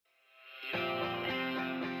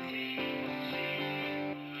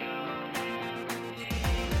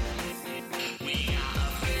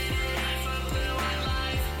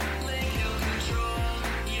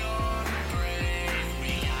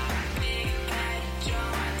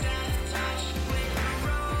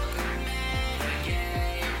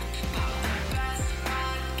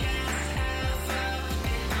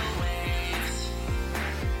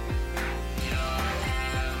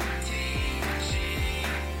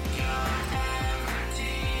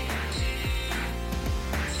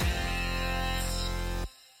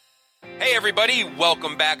Hey everybody,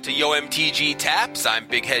 welcome back to YMTGT Taps. I'm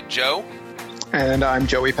Big Head Joe. And I'm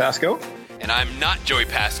Joey Pasco. And I'm not Joey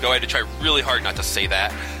Pasco. I had to try really hard not to say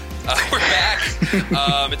that. We're back.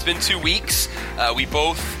 It's been 2 weeks. We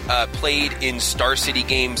both played in Star City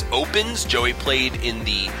Games Opens. Joey played in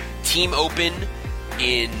the Team Open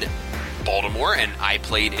in Baltimore, and I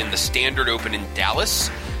played in the Standard Open in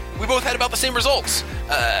Dallas. We both had about the same results.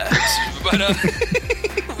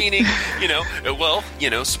 Meaning,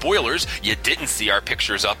 spoilers, you didn't see our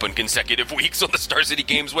pictures up on consecutive weeks on the Star City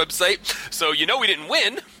Games website, so you know we didn't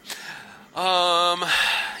win.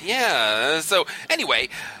 So anyway,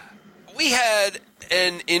 we had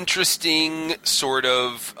an interesting sort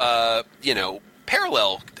of,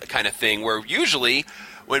 parallel kind of thing where usually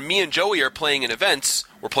when me and Joey are playing in events,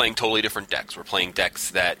 we're playing totally different decks. We're playing decks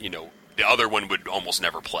that, the other one would almost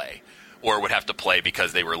never play, or would have to play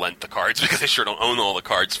because they were lent the cards because they sure don't own all the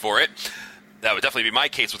cards for it. That would definitely be my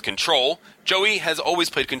case with Control. Joey has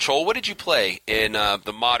always played Control. What did you play in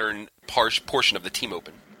the modern portion of the Team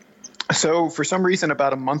Open? So for some reason,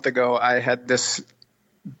 about a month ago, I had this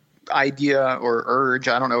idea or urge,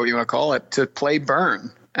 I don't know what you want to call it, to play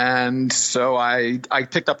Burn. And so I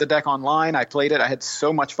picked up the deck online. I played it. I had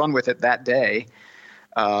so much fun with it that day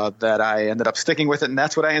that I ended up sticking with it. And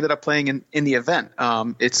that's what I ended up playing in the event.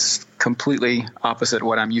 It's completely opposite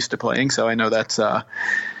what I'm used to playing. So I know that's the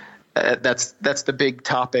big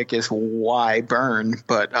topic is why Burn.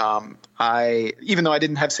 But even though I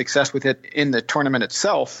didn't have success with it in the tournament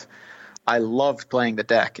itself, I loved playing the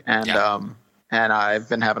deck, and I've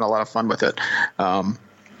been having a lot of fun with it.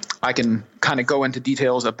 I can kind of go into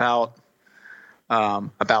details about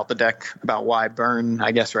the deck, about why Burn,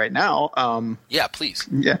 I guess, right now. Yeah, please.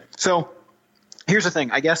 Yeah. So here's the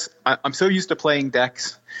thing. I guess I'm so used to playing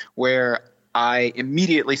decks where I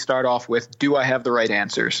immediately start off with, do I have the right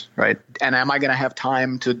answers, right? And am I going to have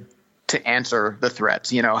time to answer the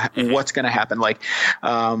threats? What's going to happen?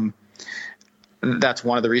 That's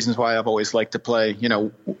one of the reasons why I've always liked to play,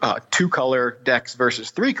 2-color decks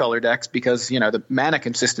versus 3-color decks, because, the mana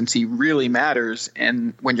consistency really matters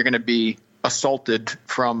and when you're going to be assaulted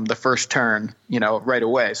from the first turn, right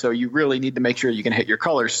away. So you really need to make sure you can hit your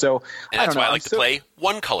colors. So and that's why I like to play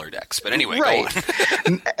 1-color decks. But anyway, right.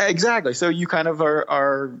 Go on. Exactly. So you kind of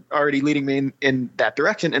are already leading me in that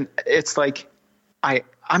direction. And it's like I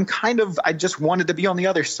just wanted to be on the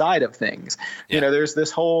other side of things. Yeah. There's this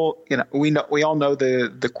whole, we all know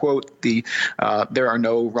the quote, there are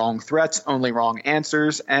no wrong threats, only wrong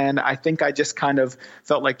answers. And I think I just kind of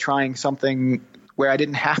felt like trying something where I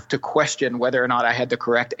didn't have to question whether or not I had the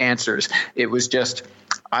correct answers. It was just,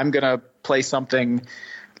 I'm going to play something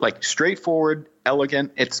like straightforward,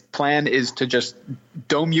 elegant. Its plan is to just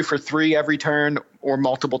dome you for 3 every turn or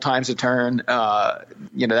multiple times a turn.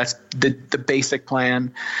 That's the basic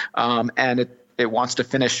plan. And it wants to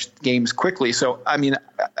finish games quickly. So,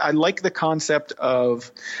 I like the concept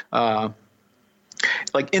of like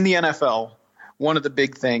in the NFL, one of the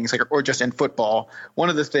big things, or just in football, one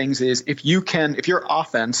of the things is if your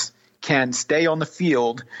offense can stay on the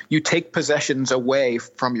field, you take possessions away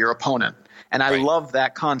from your opponent. And I love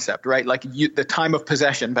that concept, right? Like the time of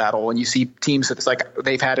possession battle, when you see teams that's like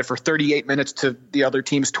they've had it for 38 minutes to the other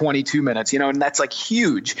team's 22 minutes, and that's like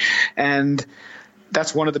huge. And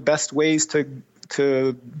that's one of the best ways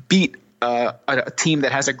to beat a team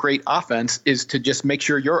that has a great offense is to just make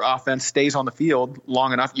sure your offense stays on the field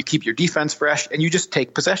long enough. You keep your defense fresh and you just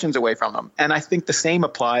take possessions away from them. And I think the same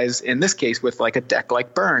applies in this case with like a deck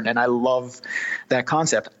like Burn. And I love that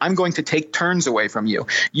concept. I'm going to take turns away from you.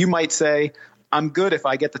 You might say, I'm good if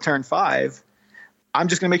I get to turn 5. I'm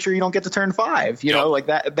just going to make sure you don't get to turn 5, like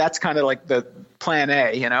that. That's kind of like the plan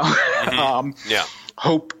A, Mm-hmm.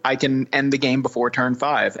 Hope I can end the game before turn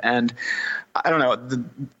 5. And I don't know,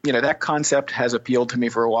 that concept has appealed to me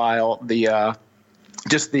for a while.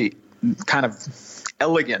 Just the kind of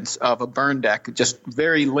elegance of a Burn deck, just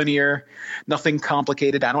very linear, nothing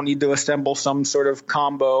complicated. I don't need to assemble some sort of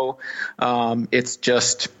combo. It's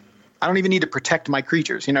just, I don't even need to protect my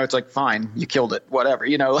creatures. It's like, fine, you killed it, whatever,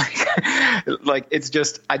 like it's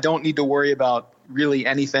just, I don't need to worry about really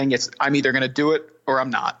anything. I'm either going to do it or I'm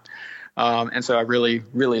not. And so I really,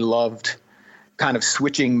 really loved kind of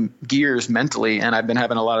switching gears mentally, and I've been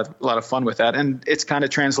having a lot of fun with that. And it's kind of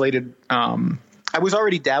translated. I was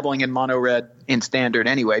already dabbling in mono red in Standard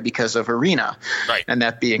anyway because of Arena, right? And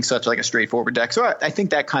that being such like a straightforward deck. So I think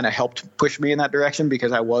that kind of helped push me in that direction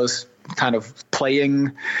because I was kind of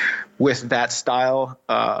playing with that style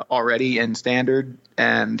already in Standard.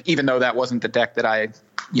 And even though that wasn't the deck that I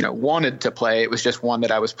wanted to play. It was just one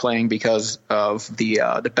that I was playing because of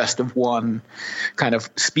the best of one kind of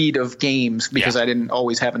speed of games, because I didn't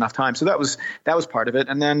always have enough time. So that was part of it.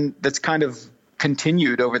 And then that's kind of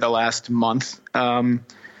continued over the last month.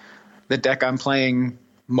 The deck I'm playing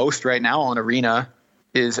most right now on Arena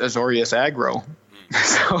is Azorius Aggro.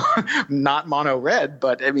 So not mono red,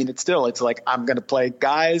 but I mean, it's like I'm going to play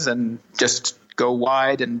guys and just go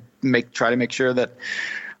wide and try to make sure that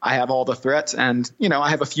I have all the threats. And, I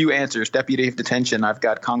have a few answers: Deputy of Detention, I've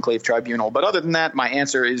got Conclave Tribunal. But other than that, my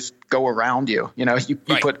answer is go around you. You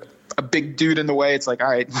put a big dude in the way. It's like, all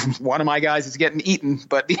right, one of my guys is getting eaten,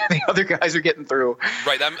 but the other guys are getting through.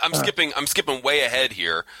 Right. I'm skipping way ahead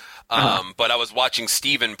here. But I was watching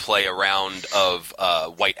Steven play a round of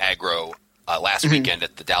white aggro last weekend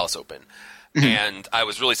at the Dallas Open. And I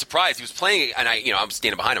was really surprised. He was playing, and I was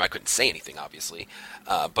standing behind him. I couldn't say anything, obviously.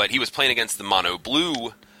 But he was playing against the mono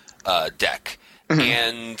blue deck.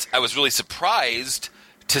 And I was really surprised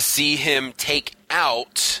to see him take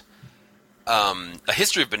out a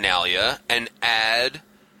History of Benalia and add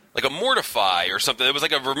like a Mortify or something. It was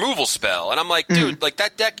like a removal spell. And I'm like, dude, like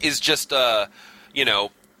that deck is just,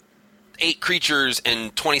 8 creatures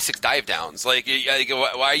and 26 dive downs. Like,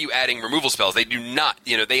 why are you adding removal spells? They do not,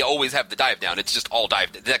 they always have the dive down. It's just all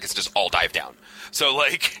dive. The deck is just all dive down. So,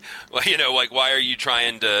 why are you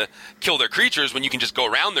trying to kill their creatures when you can just go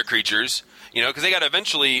around their creatures? Because they got to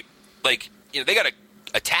eventually, they got to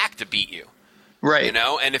attack to beat you. Right.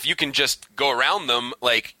 And if you can just go around them,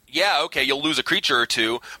 you'll lose a creature or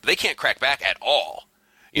two, but they can't crack back at all.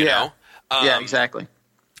 You know? Yeah, exactly.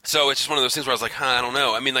 So it's just one of those things where I was like, I don't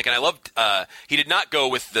know. I mean, and I loved he did not go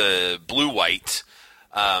with the blue-white,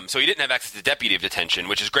 so he didn't have access to Deputy of Detention,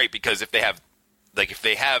 which is great because if they have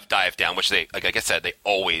dive down, which they, like I said, they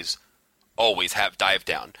always have dive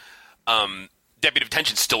down. Deputy of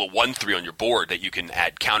Detention is still a 1/3 on your board that you can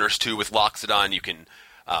add counters to with Loxodon. You can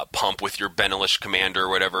pump with your Benelish Commander or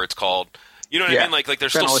whatever it's called. You know what I mean? Like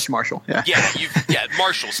there's Benelish still Marshall.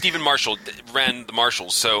 Marshall. Stephen Marshall ran the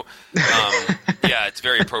Marshalls, so it's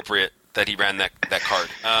very appropriate that he ran that card.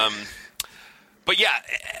 But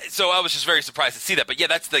so I was just very surprised to see that. But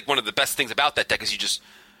that's like one of the best things about that deck is you just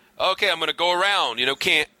I'm going to go around.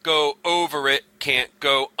 Can't go over it, can't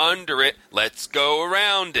go under it. Let's go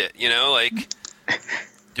around it. Do you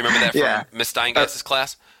remember that from Miss Steingatz's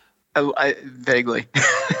class? I vaguely.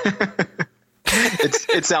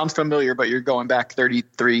 It sounds familiar, but you're going back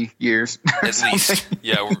 33 years. At least.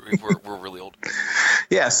 Yeah, we're really old.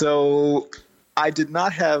 Yeah, so I did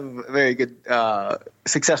not have very good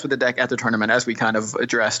success with the deck at the tournament, as we kind of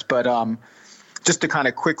addressed. But just to kind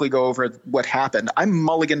of quickly go over what happened, I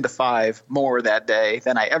mulliganed to 5 more that day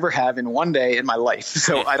than I ever have in one day in my life.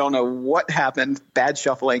 So I don't know what happened. Bad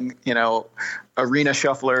shuffling, arena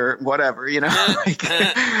shuffler, whatever,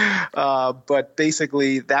 but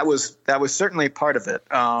basically that was certainly part of it.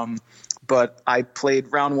 But I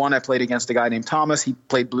played round 1. I played against a guy named Thomas. He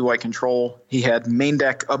played blue-white control. He had main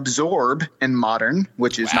deck Absorb in Modern,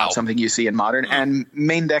 which is not something you see in Modern, and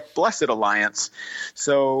main deck Blessed Alliance.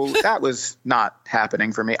 So that was not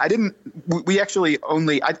happening for me. I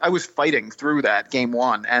was fighting through that game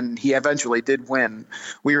 1, and he eventually did win.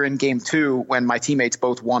 We were in game 2 when my teammates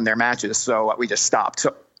both won their matches, so we just stopped.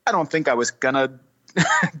 So I don't think I was going to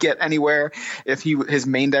get anywhere if his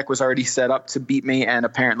main deck was already set up to beat me, and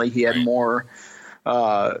apparently he had more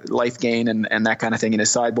life gain and that kind of thing in his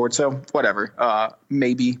sideboard. So whatever,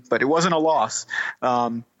 maybe, but it wasn't a loss.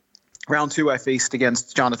 Round 2, I faced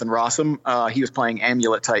against Jonathan Rossum. He was playing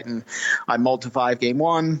Amulet Titan. I mulled to 5 game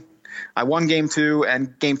 1. I won game 2,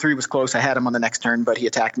 and game 3 was close. I had him on the next turn, but he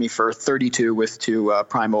attacked me for 32 with 2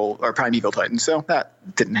 Primeval Titans. So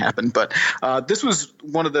that didn't happen. But this was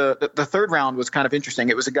one of the third round was kind of interesting.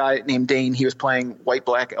 It was a guy named Dane. He was playing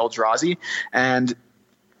White-Black Eldrazi, and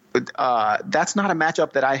that's not a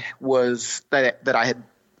matchup that I had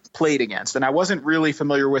played against, and I wasn't really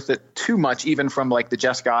familiar with it too much, even from like the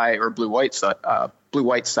Jeskai or blue-white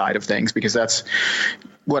side of things, because that's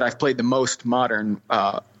what I've played the most Modern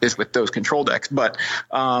is with those control decks. But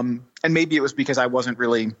and maybe it was because I didn't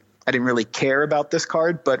really care about this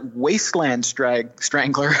card, but Wasteland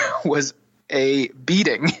Strangler was a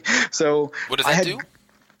beating. So what does that do?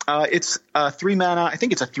 It's 3 mana. I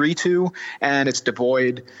think it's a 3/2, and it's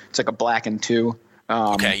devoid. It's like a black and 2.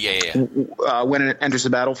 When it enters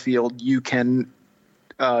the battlefield, you can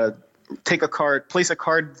place a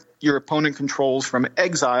card your opponent controls from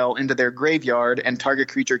exile into their graveyard, and target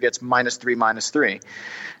creature gets -3/-3.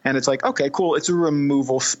 And it's like, okay, cool. It's a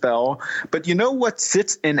removal spell. But you know what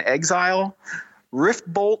sits in exile? Rift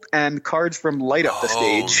Bolt and cards from Light Up the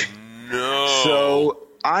Stage. No. So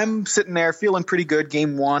I'm sitting there feeling pretty good.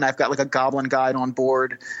 Game 1, I've got like a Goblin Guide on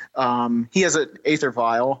board. He has an Aether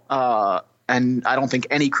Vial, and I don't think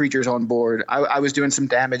any creatures on board. I was doing some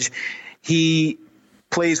damage. He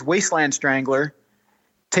plays Wasteland Strangler,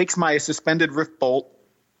 takes my Suspended Rift Bolt,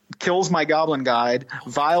 kills my Goblin Guide,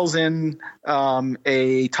 vials in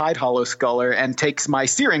a Tide Hollow Sculler, and takes my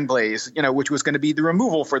Searing Blaze, which was going to be the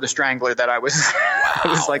removal for the Strangler that I was I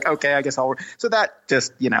was like, okay, I guess I'll – so that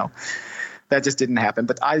just, that just didn't happen.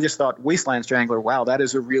 But I just thought Wasteland Strangler, wow, that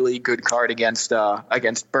is a really good card against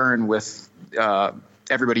Burn with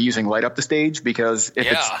everybody using Light Up the Stage, because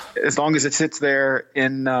if it's, as long as it sits there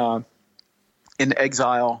in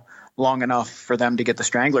exile – long enough for them to get the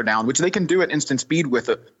Strangler down, which they can do at instant speed with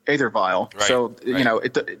a Aether Vial. Right, so,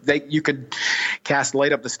 you could cast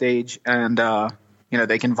Light Up the Stage and,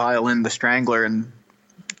 they can vial in the Strangler and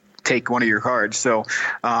take one of your cards. So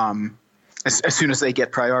as soon as they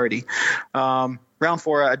get priority. Round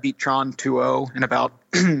 4, I beat Tron 2-0 in about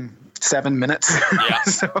 7 minutes. Yeah.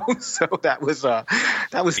 so that was fun.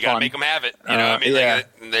 You got to make them have it.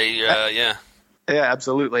 Yeah. Yeah,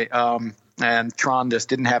 absolutely. And Tron just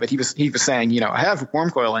didn't have it. He was saying, I have a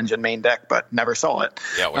Wormcoil Engine main deck, but never saw it.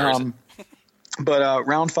 Yeah, where is it? But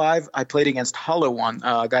round 5, I played against Hollow One,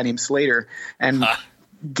 a guy named Slater. And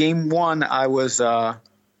game 1, I was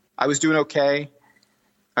doing okay,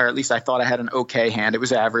 or at least I thought I had an okay hand. It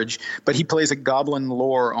was average. But he plays a Goblin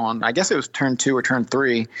Lore on, I guess it was turn 2 or turn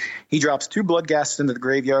 3. He drops 2 Bloodghasts into the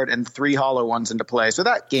graveyard and 3 Hollow Ones into play. So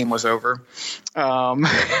that game was over.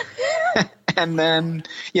 And then,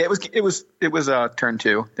 it was turn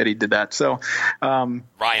 2 that he did that. So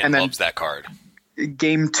Ryan loves that card.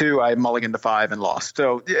 Game 2, I mulliganed to 5 and lost.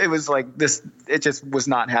 So it was like this. It just was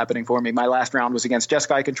not happening for me. My last round was against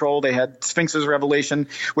Jeskai Control. They had Sphinx's Revelation,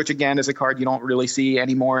 which again is a card you don't really see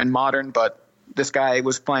anymore in Modern, but this guy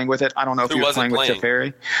was playing with it. I don't know if he was playing with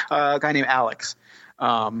Teferi. A guy named Alex.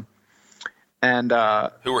 Who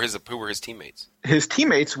were his teammates? His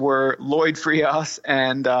teammates were Lloyd Frias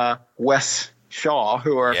and Wes Shaw,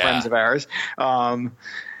 who are friends of ours. And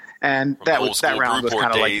that round was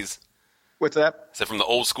kind of like, what's that? So from the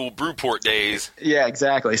old school Brewport days. Yeah,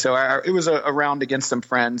 exactly. So it was a round against some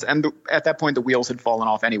friends, and at that point the wheels had fallen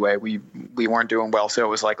off anyway. We weren't doing well, so it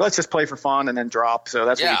was like, let's just play for fun and then drop. So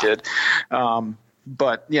that's what we did.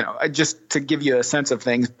 But just to give you a sense of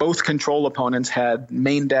things, both control opponents had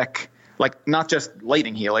main deck. Like, not just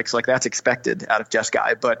Lightning Helix, like that's expected out of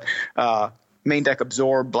Jeskai, but main deck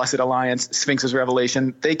Absorb, Blessed Alliance, Sphinx's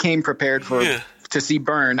Revelation. They came prepared to see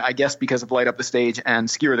Burn, I guess, because of Light Up the Stage and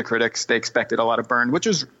Skewer the Critics. They expected a lot of Burn, which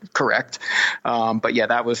is correct. But yeah,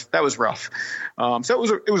 that was rough. So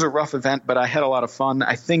it was a rough event, but I had a lot of fun.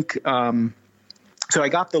 I think so I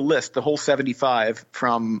got the list, the whole 75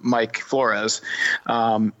 from Mike Flores,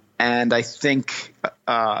 and I think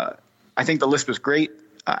the list was great.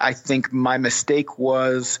 I think my mistake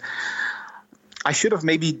was I should have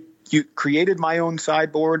maybe created my own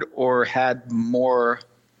sideboard or had more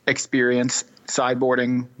experience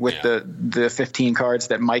sideboarding with the 15 cards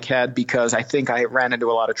that Mike had, because I think I ran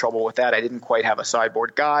into a lot of trouble with that. I didn't quite have a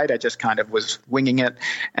sideboard guide. I just kind of was winging it.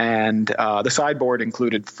 And the sideboard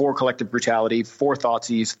included 4 Collective Brutality, 4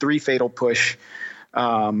 Thoughtseize, 3 Fatal Push.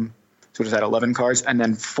 So what is that, 11 cards? And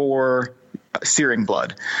then 4 Searing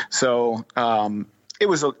Blood. So it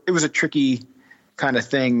was a tricky kind of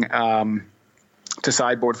thing to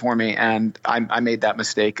sideboard for me, and I made that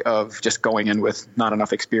mistake of just going in with not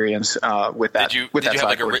enough experience with that. Did you have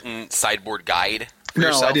like a written sideboard guide for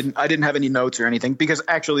yourself? No, I didn't have any notes or anything, because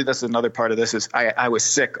actually this is another part of this is I was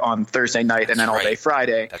sick on Thursday night and then all day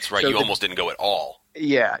Friday. That's right. So you almost didn't go at all.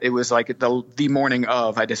 Yeah, it was like the morning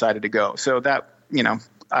of I decided to go. So that,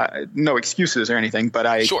 no excuses or anything, but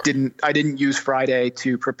I didn't use Friday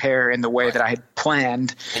to prepare in the way that I had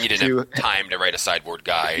planned. And you didn't have time to write a sideboard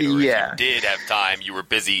guide, or if you did have time, you were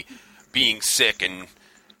busy being sick and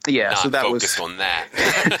so that focused on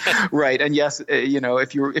that. Right. And yes,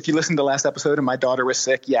 if you listened to the last episode and my daughter was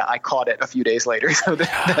sick, I caught it a few days later. So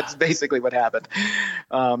that's basically what happened.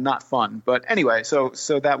 Not fun, but anyway, so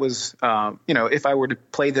that was, if I were to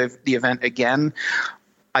play the event again,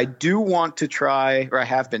 I do want to try, or I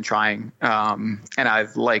have been trying, and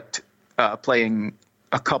I've liked playing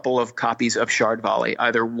a couple of copies of Shard Volley,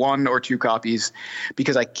 either 1 or 2 copies,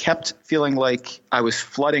 because I kept feeling like I was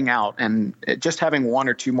flooding out, and just having 1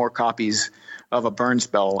 or 2 more copies of a burn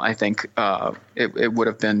spell, I think it would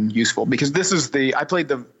have been useful, because this is I played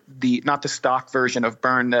the not the stock version of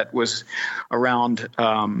burn that was around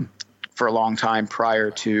for a long time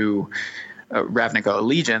prior to Ravnica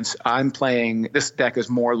Allegiance. I'm playing, this deck is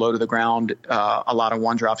more low to the ground, a lot of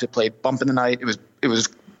 1-drops. It played Bump in the Night. It was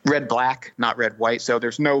red-black, not red-white. So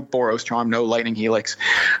there's no Boros Charm, no Lightning Helix,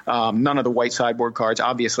 none of the white sideboard cards.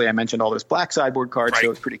 Obviously, I mentioned all those black sideboard cards, right.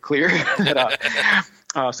 so it's pretty clear.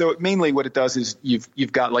 So mainly what it does is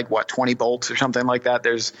you've got 20 bolts or something like that.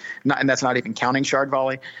 There's not, and that's not even counting Shard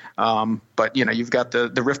Volley. But you've got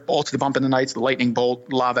the Rift Bolts, the Bump in the Nights, the Lightning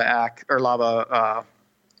Bolt, Lava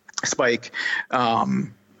Spike,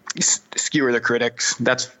 Skewer the Critics.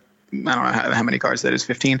 That's, I don't know how many cards that is,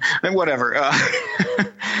 15, whatever.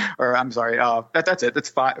 Or I'm sorry, that's it. That's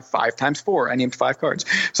five times 4. I named 5 cards,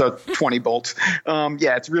 so 20 bolts.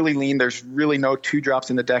 It's really lean. There's really no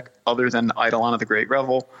 2-drops in the deck other than Eidolon of the Great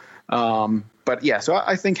Revel. But yeah, so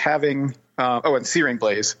I think having and Searing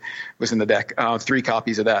Blaze was in the deck, 3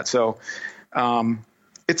 copies of that. So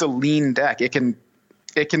it's a lean deck. It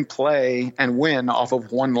can play and win off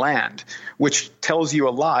of 1 land, which tells you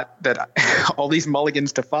a lot that all these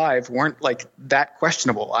mulligans to 5 weren't that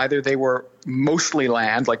questionable. Either they were mostly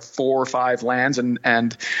land, 4 or 5 lands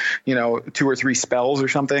and 2 or 3 spells or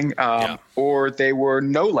something, or they were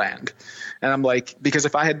no land. And I'm because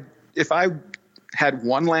if I had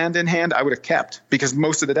 1 land in hand, I would have kept, because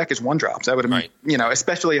most of the deck is 1-drops. I would have,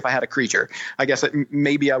 especially if I had a creature. I guess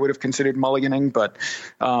maybe I would have considered mulliganing, but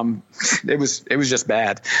it was just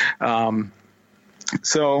bad. But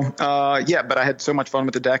I had so much fun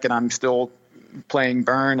with the deck, and I'm still playing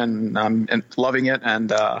Burn, and loving it,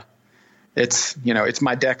 and it's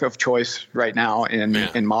my deck of choice right now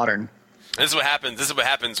in Modern. This is what happens. This is what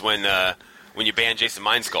happens when you ban Jason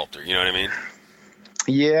Mind Sculptor. You know what I mean?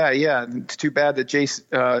 Yeah. It's too bad that Jace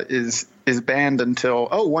is banned until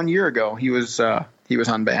 1 year ago. He was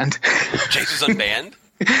unbanned. Jace was unbanned?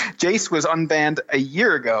 Jace was unbanned a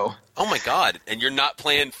year ago. Oh my god! And you're not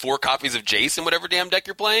playing 4 copies of Jace in whatever damn deck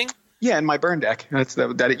you're playing? Yeah, in my Burn deck. That's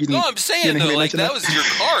that. No, I'm saying though, that was your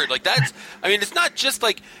card. That's. I mean, it's not just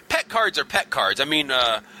pet cards are pet cards. I mean,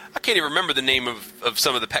 I can't even remember the name of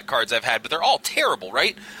some of the pet cards I've had, but they're all terrible,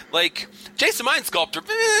 right? Jason Mind Sculptor,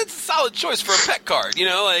 it's a solid choice for a pet card,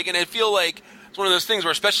 and I feel like it's one of those things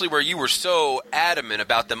where, especially where you were so adamant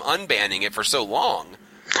about them unbanning it for so long.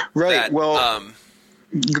 Right. Go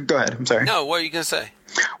ahead. I'm sorry. No, what are you going to say?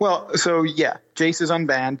 Well, so yeah, Jace is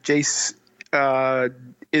unbanned. Jace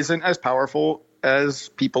isn't as powerful as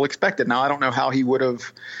people expected. Now, I don't know how he would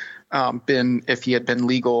have been if he had been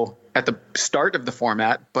legal at the start of the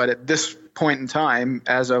format, but at this point in time,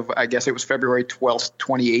 as of, I guess it was February 12th,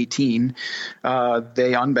 2018,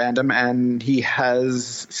 they unbanned him, and he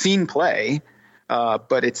has seen play,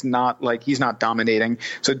 but it's not he's not dominating.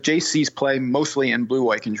 So Jace sees play mostly in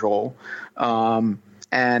blue-white control, and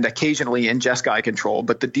occasionally in Jeskai control,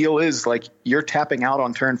 but the deal is you're tapping out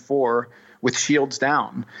on turn 4 with shields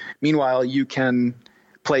down. Meanwhile, you can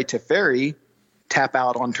play Teferi, tap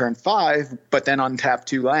out on turn 5, but then untap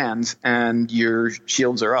 2 lands and your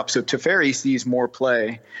shields are up. So Teferi sees more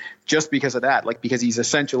play just because of that, because he's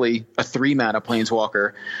essentially a 3-mana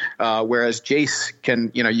planeswalker, whereas Jace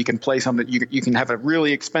can, you can play something, you can have a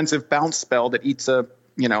really expensive bounce spell that eats an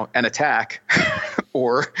attack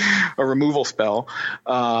or a removal spell.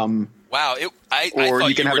 Wow. Or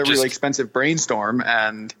you can have a really expensive brainstorm,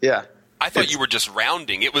 and I thought you were just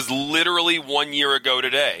rounding. It was literally 1 year ago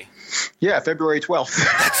today. Yeah, February 12th.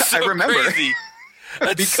 That's so I remember. Crazy.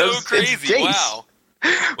 That's so crazy. Wow.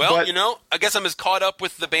 Well, but, I guess I'm as caught up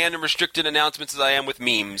with the banned and restricted announcements as I am with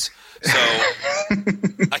memes. So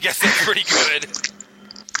I guess that's pretty good.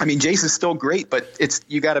 I mean, Jace is still great, but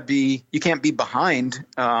you can't be behind.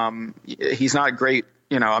 He's not great.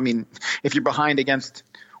 I mean, if you're behind against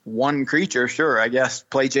one creature, sure, I guess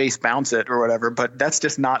play Jace, bounce it or whatever, but that's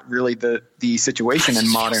just not really the situation in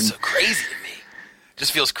Modern. Feels so crazy to me.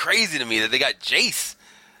 Just feels crazy to me that they got Jace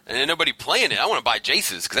and then nobody playing it. I want to buy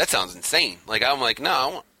Jaces because that sounds insane. I'm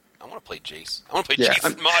no, I want to play Jace. I want to play Jace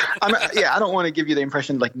in Modern. I don't want to give you the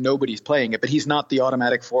impression nobody's playing it, but he's not the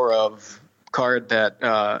automatic 4 of card that,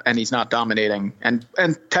 and he's not dominating. And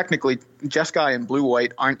technically, Jeskai and Blue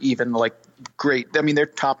White aren't even great. I mean, they're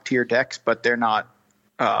top tier decks, but they're not.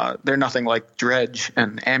 They're nothing like Dredge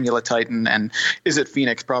and Amulet Titan, and Is It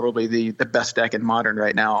Phoenix probably the best deck in Modern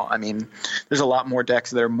right now. I mean, there's a lot more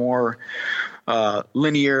decks that are more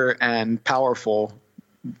linear and powerful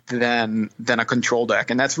than a control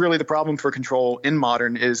deck, and that's really the problem for control in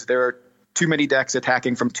Modern. Is there are too many decks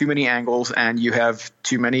attacking from too many angles, and you have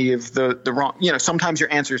too many of the wrong. Sometimes your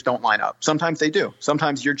answers don't line up. Sometimes they do.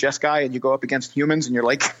 Sometimes you're Jeskai and you go up against humans and you're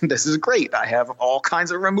like, this is great. I have all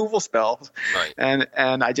kinds of removal spells, right?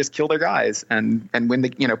 And I just kill their guys and win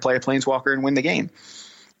the play a planeswalker and win the game.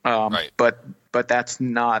 Right. But that's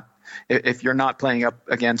not if you're not playing up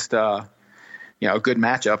against a good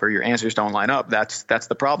matchup or your answers don't line up, that's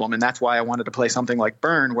the problem. And that's why I wanted to play something like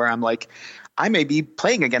Burn, where I'm like, I may be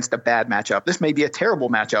playing against a bad matchup. This may be a terrible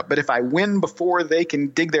matchup, but if I win before they can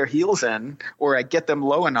dig their heels in, or I get them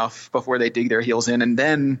low enough before they dig their heels in, and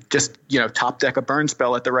then just, top deck a Burn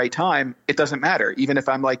spell at the right time, it doesn't matter. Even if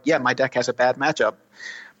I'm like, yeah, my deck has a bad matchup,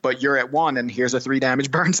 but you're at 1 and here's a 3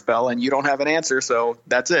 damage Burn spell and you don't have an answer. So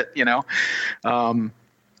that's it.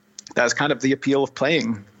 That's kind of the appeal of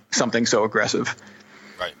playing something so aggressive.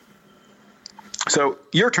 Right. So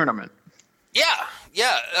your tournament. Yeah.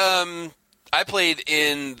 I played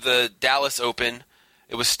in the Dallas Open.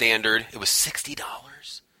 It was standard. It was $60.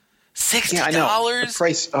 $60? Yeah, I know. The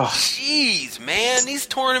price. Oh. Jeez, man. These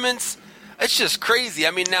tournaments, it's just crazy.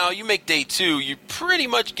 I mean, now you make day 2, you're pretty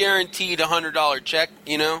much guaranteed a $100 check,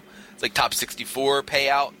 It's like top 64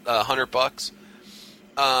 payout, $100.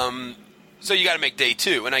 So you got to make day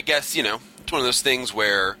 2. And I guess, it's one of those things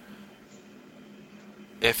where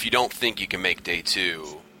if you don't think you can make day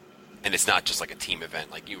 2, and it's not just like a team event,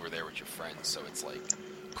 like you were there with your friends, so it's like,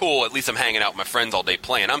 cool, at least I'm hanging out with my friends all day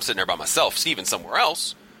playing. I'm sitting there by myself, Steven somewhere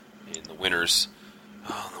else, in the winners'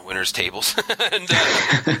 tables. and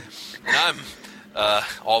I'm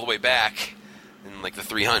all the way back in like the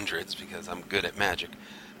 300s because I'm good at Magic.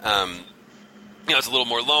 It's a little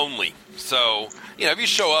more lonely. So, if you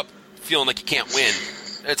show up feeling like you can't win,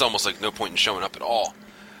 it's almost like no point in showing up at all.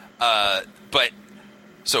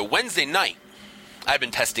 So Wednesday night, I've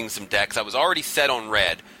been testing some decks. I was already set on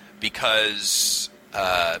red because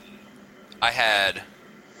I had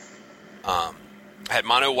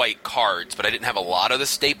mono white cards, but I didn't have a lot of the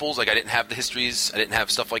staples. Like I didn't have the histories. I didn't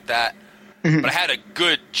have stuff like that. Mm-hmm. But I had a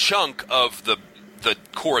good chunk of the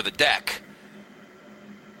core of the deck.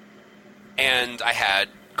 And I had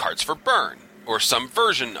cards for Burn, or some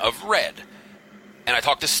version of red. And I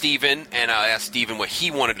talked to Steven, and I asked Steven what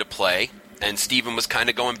he wanted to play. And Steven was kind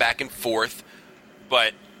of going back and forth.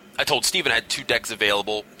 But I told Steven I had 2 decks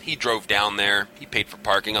available. He drove down there. He paid for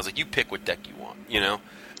parking. I was like, you pick what deck you want,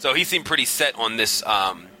 So he seemed pretty set on this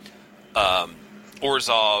Orzhov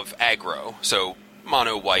aggro. So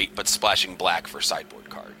mono white, but splashing black for sideboard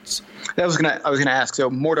cards. I was gonna ask. So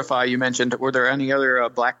Mortify, you mentioned. Were there any other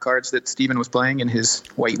black cards that Steven was playing in his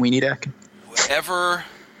white weenie deck? Whatever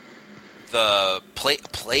the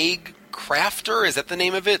Plague Crafter, is that the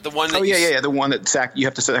name of it? The one that the one that you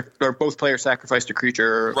have to or both players sacrificed a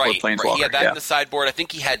creature or planeswalker. Right. He had that in the sideboard. I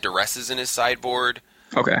think he had Duresses in his sideboard.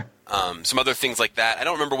 Okay. Some other things like that. I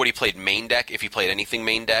don't remember what he played main deck, if he played anything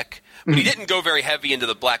main deck. But he didn't go very heavy into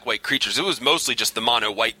the black-white creatures. It was mostly just the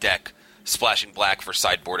mono-white deck splashing black for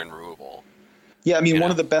sideboard and removal. Yeah, I mean, one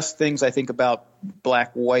of the best things I think about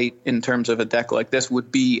black-white in terms of a deck like this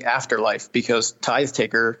would be Afterlife, because Tithe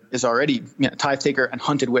Taker is already Tithe Taker and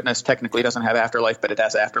Hunted Witness technically doesn't have Afterlife, but it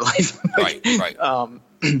has Afterlife. Right.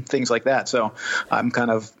 Things like that. So I'm kind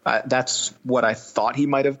of that's what I thought he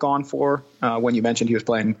might have gone for when you mentioned he was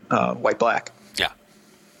playing white-black. Yeah.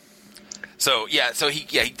 So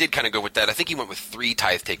he did kind of go with that. I think he went with 3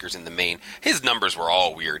 Tithe Takers in the main. His numbers were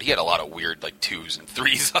all weird. He had a lot of weird like 2s and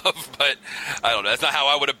 3s but I don't know. That's not how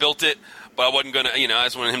I would have built it. But I wasn't gonna, I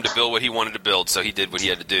just wanted him to build what he wanted to build, so he did what he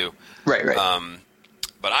had to do. Right.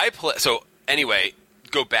 But so anyway,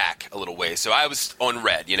 go back a little way. So I was on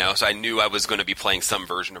red, so I knew I was going to be playing some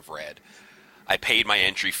version of red. I paid my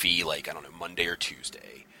entry fee Monday or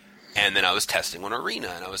Tuesday, and then I was testing on Arena,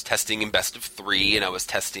 and I was testing in best of 3, and I was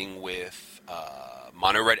testing with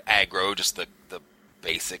mono red aggro, just the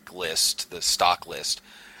basic list, the stock list,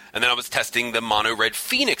 and then I was testing the mono red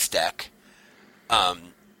Phoenix deck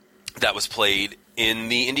that was played in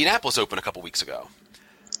the Indianapolis Open a couple weeks ago,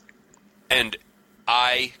 and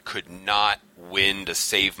I could not win to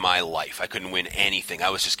save my life. I couldn't win anything. I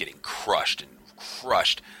was just getting crushed.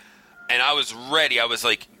 And I was ready. I was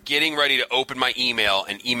getting ready to open my email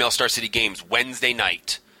and email Star City Games Wednesday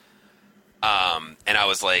night. And I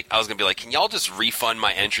was going to be like, can y'all just refund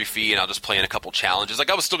my entry fee and I'll just play in a couple challenges?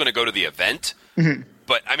 I was still going to go to the event. Mm-hmm.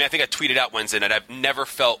 But, I think I tweeted out Wednesday night, I've never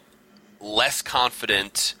felt less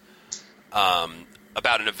confident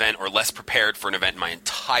about an event or less prepared for an event in my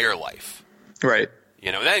entire life. Right.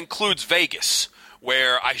 That includes Vegas,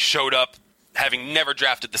 where I showed up having never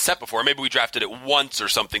drafted the set before. Maybe we drafted it once or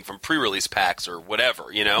something from pre-release packs or whatever,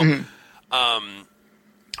 Mm-hmm.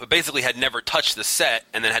 But basically had never touched the set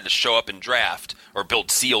and then had to show up and draft or build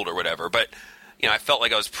sealed or whatever. But, I felt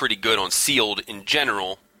like I was pretty good on sealed in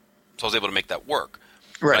general, so I was able to make that work.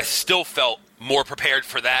 Right. But I still felt more prepared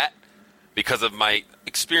for that because of my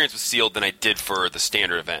experience with sealed than I did for the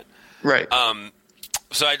standard event. Right.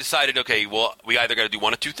 So I decided, okay, well, we either got to do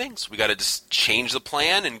one of 2 things. We got to just change the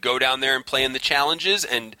plan and go down there and play in the challenges.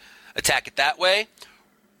 And attack it that way,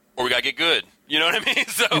 or we got to get good. You know what I mean?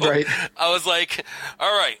 So right. I was like,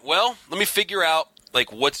 all right, well, let me figure out like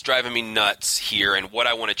what's driving me nuts here and what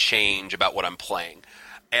I want to change about what I'm playing.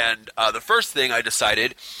 And the first thing I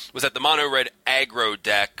decided was that the mono red aggro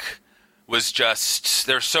deck was just,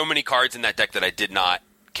 there's so many cards in that deck that I did not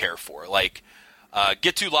care for. Like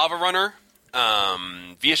Get to Lava Runner,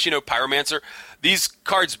 Viashino Pyromancer. These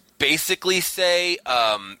cards basically say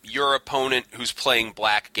your opponent who's playing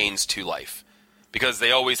black gains 2 life. Because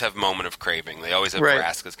they always have Moment of Craving. They always have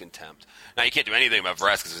Vraska's Contempt. Now, you can't do anything about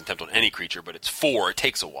Vraska's Contempt on any creature, but it's 4. It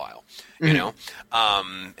takes a while, you know?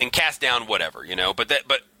 And cast down whatever, you know? But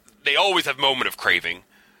they always have Moment of Craving.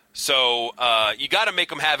 So you got to make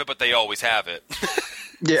them have it, but they always have it.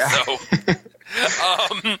 Yeah.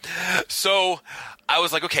 So I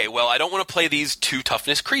was like, okay, well, I don't want to play these 2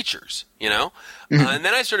 toughness creatures, you know? And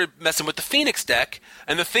then I started messing with the Phoenix deck,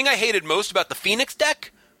 and the thing I hated most about the Phoenix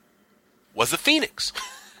deck was the Phoenix.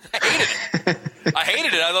 I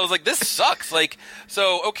hated it. I was like, this sucks. Like,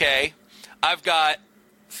 so, okay, I've got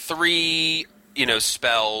 3,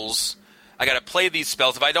 spells. I got to play these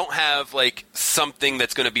spells. If I don't have, like, something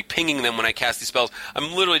that's going to be pinging them when I cast these spells,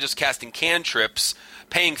 I'm literally just casting cantrips,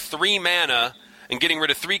 paying 3 mana, and getting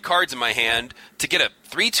rid of 3 cards in my hand to get a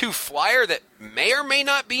 3/2 flyer that may or may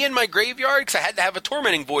not be in my graveyard, because I had to have a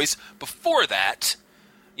Tormenting Voice before that.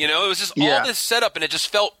 It was just all this setup, and it just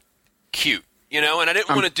felt cute, and I didn't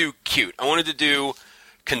want to do cute. I wanted to do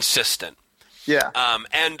consistent. Yeah.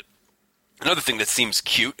 And another thing that seems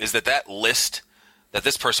cute is that list that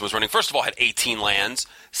this person was running, first of all, had 18 lands.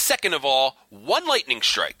 Second of all, 1 Lightning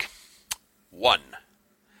Strike. 1.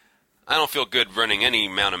 I don't feel good running any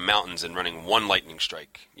amount of mountains and running 1 Lightning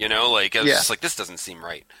Strike. I was just like, this doesn't seem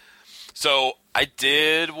right. So I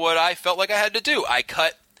did what I felt like I had to do. I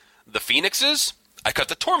cut the Phoenixes. I cut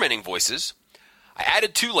the Tormenting Voices. I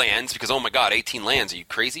added 2 lands because, oh my god, 18 lands. Are you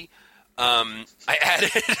crazy? I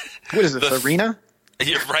added... What is this, Arena?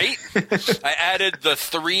 Yeah, right? I added the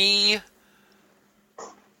 3...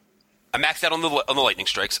 I maxed out on the Lightning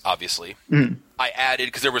Strikes, obviously. I added,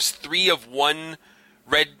 because there was 3 of one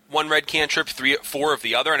red cantrip, 4 of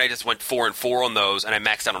the other, and I just went 4 and 4 on those, and I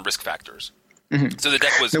maxed out on risk factors. So the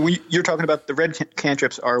deck was... So you're talking about the red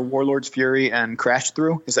cantrips are Warlord's Fury and Crash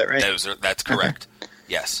Through? Is that right? That's correct. Okay.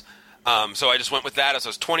 Yes. So I just went with that. So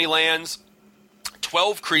it's 20 lands,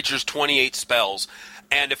 12 creatures, 28 spells.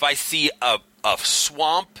 And if I see a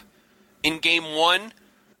swamp in game 1,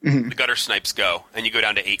 the Gutter Snipes go, and you go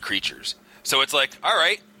down to 8 creatures. So it's like, all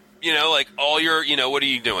right, all your, what are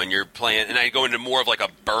you doing? You're playing, and I go into more of like a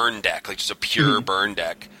burn deck, like just a pure burn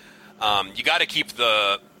deck. You got to keep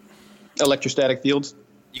the... Electrostatic Fields?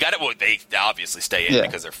 You got it. Well, they obviously stay in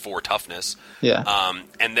because they're 4 toughness. Yeah.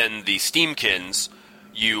 And then the Steamkins...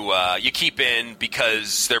 You keep in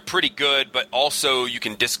because they're pretty good, but also you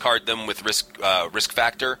can discard them with risk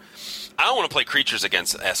factor. I don't want to play creatures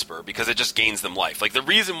against Esper because it just gains them life. Like the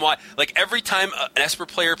reason why, like every time an Esper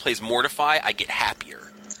player plays Mortify, I get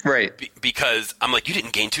happier. Right. Because I'm like, you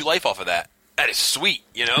didn't gain 2 life off of that. That is sweet,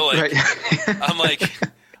 Like, right. I'm like,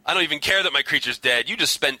 I don't even care that my creature's dead. You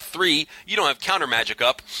just spent 3. You don't have counter magic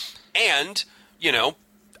up, and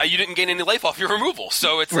you didn't gain any life off your removal.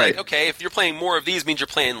 So it's like, okay, if you're playing more of these, means you're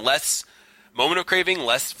playing less Moment of Craving,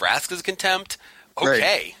 less Vraska's Contempt.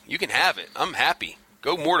 Okay, you can have it. I'm happy.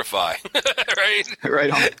 Go Mortify. Right? Right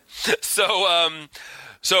on.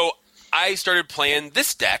 So I started playing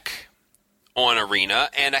this deck on Arena,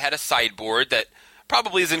 and I had a sideboard that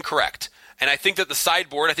probably is incorrect. And I think that the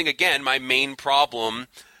sideboard, again, my main problem,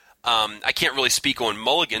 I can't really speak on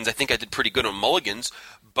mulligans. I think I did pretty good on mulligans.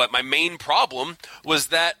 But my main problem was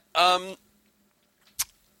that I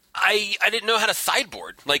didn't know how to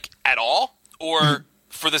sideboard, like, at all, or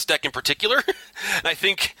for this deck in particular. And I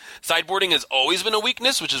think sideboarding has always been a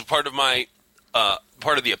weakness, which is part of my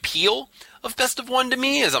part of the appeal of Best of One to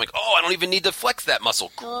me, is I'm like, I don't even need to flex that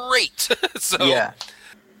muscle. Great.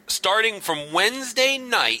 Starting from Wednesday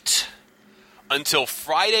night until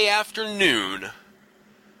Friday afternoon,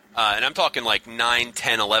 and I'm talking like 9,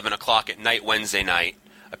 10, 11 o'clock at night Wednesday night,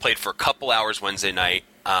 I played for a couple hours Wednesday night.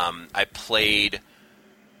 I played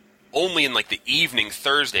only in like the evening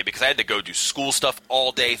Thursday because I had to go do school stuff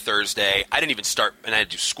all day Thursday. I didn't even start, and I had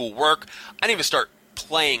to do school work. I didn't even start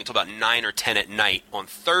playing until about 9 or 10 at night on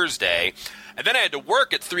Thursday. And then I had to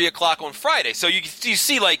work at 3 o'clock on Friday. So you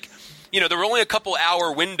see, like, there were only a couple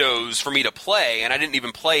hour windows for me to play, and I didn't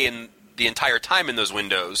even play in the entire time in those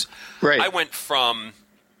windows. Right. I went from...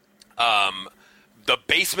 the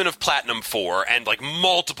basement of Platinum 4 and like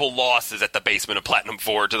multiple losses at the basement of Platinum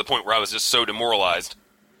 4 to the point where I was just so demoralized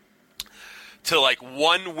to like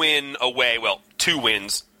 1 win away, 2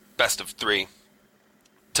 wins best of 3,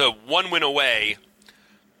 to 1 win away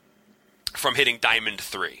from hitting Diamond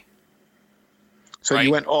 3. So right?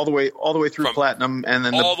 You went all the way through From Platinum, and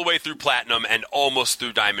then all the way through Platinum and almost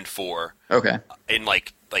through Diamond 4. Okay. In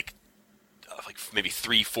like maybe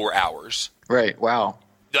 3-4 hours. Right. Wow.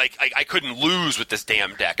 Like I couldn't lose with this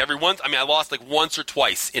damn deck. I lost like once or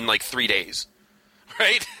twice in like 3 days.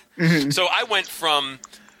 Right? Mm-hmm. So I went from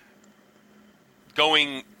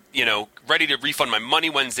going, ready to refund my money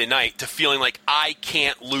Wednesday night to feeling like I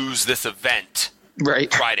can't lose this event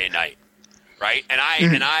Friday night. Right? And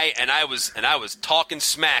I was talking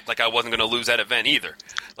smack like I wasn't going to lose that event either.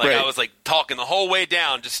 Like I was like talking the whole way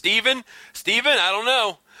down to Steven, I don't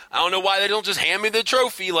know. I don't know why they don't just hand me the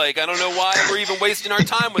trophy. Like, I don't know why we're even wasting our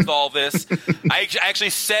time with all this. I actually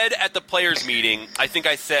said at the players meeting, I think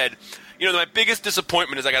I said, my biggest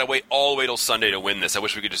disappointment is I got to wait all the way till Sunday to win this. I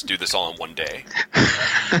wish we could just do this all in one day.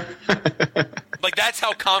 Like, that's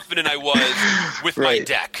how confident I was with my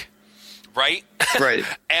deck. Right? Right.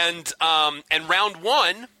 And round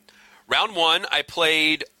one, I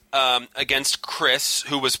played against Chris,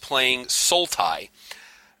 who was playing Sultai.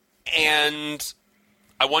 And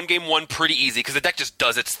I won game 1 pretty easy because the deck just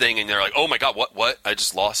does its thing, and they're like, oh my god, what? I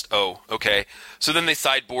just lost? Oh, okay. So then they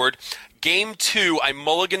sideboard. Game 2, I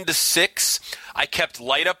mulliganed to 6. I kept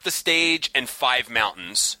Light Up the Stage and 5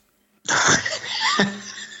 mountains.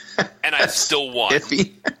 And I still won.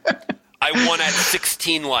 Iffy. I won at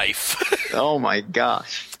 16 life. Oh my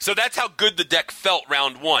gosh. So that's how good the deck felt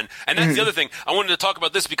round 1. And that's the other thing. I wanted to talk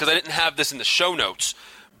about this because I didn't have this in the show notes.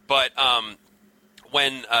 But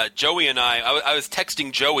when Joey and I was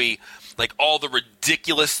texting Joey like all the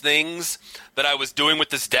ridiculous things that I was doing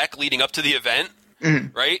with this deck leading up to the event,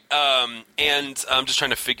 right? And I'm just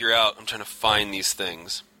trying to find these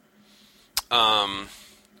things.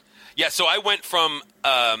 So I went from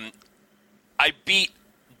I beat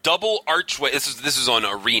double Archway. This is on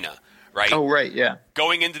Arena, right? Oh, right, yeah.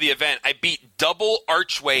 Going into the event, I beat double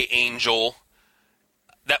Archway Angel.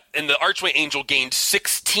 And the Archway Angel gained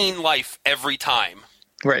 16 life every time.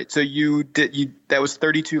 Right. So that was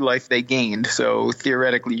 32 life they gained. So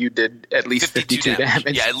theoretically, you did at least 52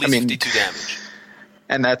 damage. Yeah, at least 52 damage.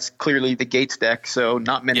 And that's clearly the Gates deck. So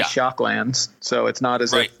not many shock lands. So it's not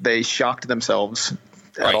as if they shocked themselves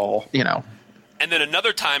at all. And then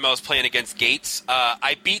another time I was playing against Gates,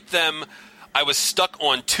 I beat them. I was stuck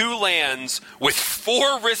on 2 lands with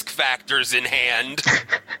 4 risk factors in hand.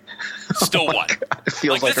 Still won. It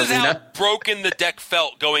feels like this is Arena. how broken the deck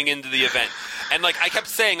felt going into the event. And I kept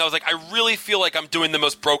saying, I was like, I really feel like I'm doing the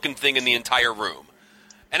most broken thing in the entire room.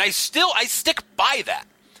 And I stick by that.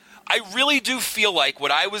 I really do feel like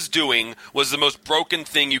what I was doing was the most broken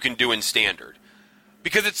thing you can do in Standard.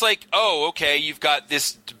 Because it's like, oh, okay, you've got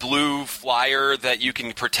this blue flyer that you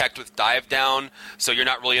can protect with Dive Down, so you're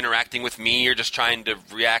not really interacting with me, you're just trying to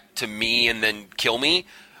react to me and then kill me.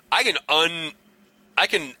 I can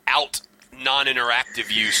out non-interactive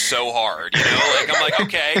you so hard, I'm like,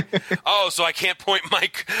 okay, oh, so I can't point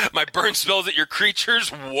my burn spells at your creatures,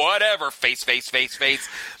 whatever, face.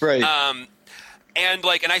 Right. And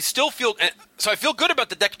I still feel, so I feel good about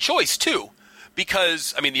the deck choice too.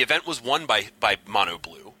 Because, the event was won by Mono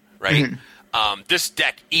Blue, right? Mm-hmm. This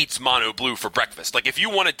deck eats Mono Blue for breakfast. If you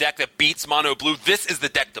want a deck that beats Mono Blue, this is the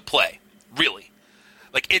deck to play. Really.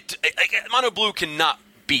 Mono Blue cannot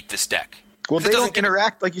beat this deck. Well, they don't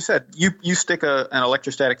interact, like you said. You stick an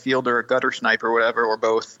electrostatic field or a gutter snipe or whatever, or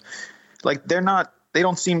both. They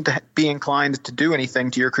don't seem to be inclined to do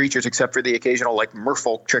anything to your creatures except for the occasional,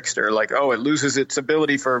 Merfolk trickster. It loses its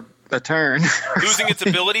ability for a turn. Losing its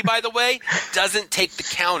ability, by the way, doesn't take the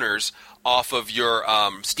counters off of your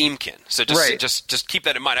Steamkin. So just keep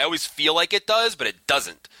that in mind. I always feel like it does, but it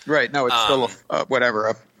doesn't. Right. No, it's still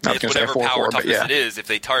whatever. It's whatever power toughness it is if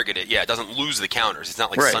they target it. Yeah, it doesn't lose the counters. It's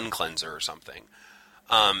not like Sun Cleanser or something.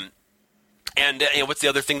 And what's the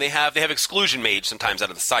other thing they have? They have Exclusion Mage sometimes out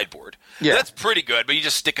of the sideboard. Yeah. That's pretty good, but you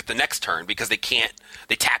just stick it the next turn because they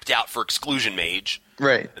tapped out for Exclusion Mage.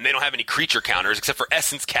 Right. And they don't have any creature counters except for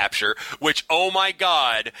Essence Capture, which, oh my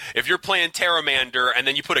god, if you're playing Terramander and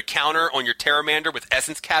then you put a counter on your Terramander with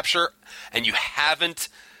Essence Capture and you haven't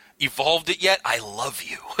evolved it yet, I love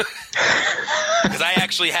you. Because I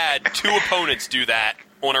actually had 2 opponents do that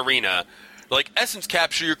on Arena. Essence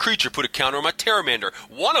Capture your creature, put a counter on my Terramander.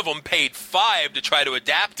 One of them paid 5 to try to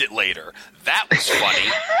adapt it later. That was funny.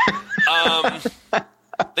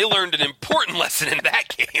 They learned an important lesson in that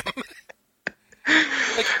game.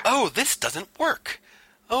 Oh, this doesn't work.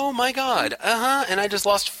 Oh my god. And I just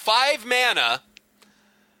lost 5 mana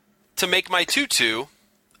to make my 2/2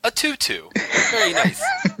 a 2/2. Very nice.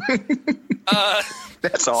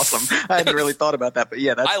 That's awesome. I hadn't really thought about that, but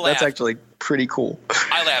yeah, that's actually pretty cool.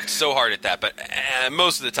 I laughed so hard at that, but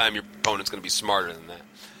most of the time your opponent's going to be smarter than that.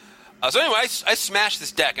 So anyway, I smashed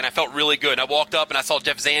this deck, and I felt really good. And I walked up, and I saw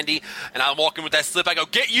Jeff Zandy, and I walk in with that slip. I go,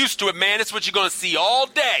 get used to it, man. It's what you're going to see all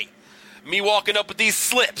day. Me walking up with these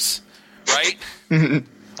slips, right?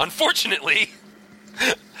 Unfortunately,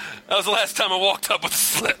 that was the last time I walked up with a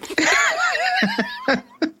slip.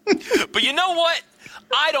 But you know what?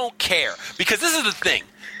 I don't care, because this is the thing.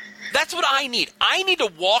 That's what I need. I need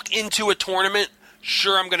to walk into a tournament,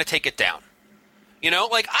 sure, I'm going to take it down. You know,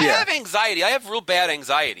 like, I have anxiety. I have real bad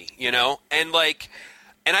anxiety, you know? And, like,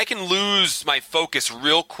 and I can lose my focus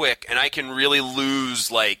real quick, and I can really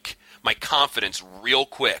lose, like, my confidence real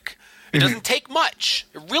quick. It doesn't take much.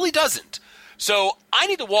 It really doesn't. So I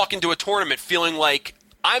need to walk into a tournament feeling like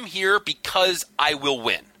I'm here because I will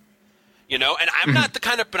win. You know, and I'm not the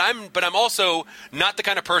kind of, but I'm also not the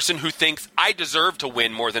kind of person who thinks I deserve to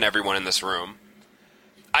win more than everyone in this room.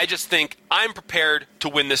 I just think I'm prepared to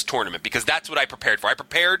win this tournament because that's what I prepared for. I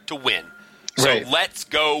prepared to win. So let's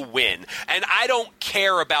go win. And I don't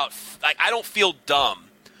care about, like, I don't feel dumb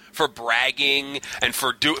for bragging and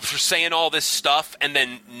for saying all this stuff and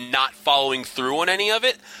then not following through on any of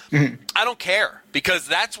it. I don't care, because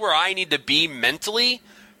that's where I need to be mentally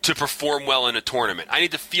to perform well in a tournament. I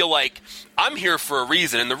need to feel like I'm here for a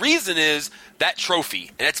reason, and the reason is that trophy,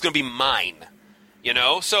 and it's going to be mine. You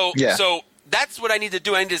know? So that's what I need to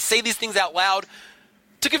do. I need to say these things out loud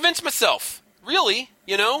to convince myself, really,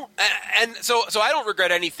 you know? And so I don't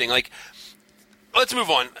regret anything. Like, let's move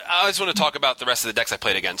on. I just want to talk about the rest of the decks I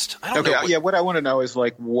played against. What I want to know is,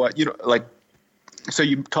 like, what, you know, like, so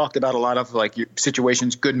you talked about a lot of, like, your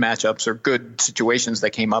situations, good matchups or good situations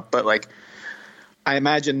that came up, but, like, I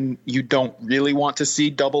imagine you don't really want to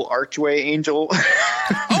see double Archway Angel.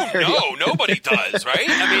 Oh, no, nobody does, right?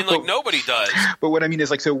 I mean, like, nobody does. But what I mean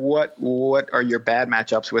is, like, so what are your bad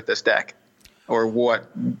matchups with this deck? Or what,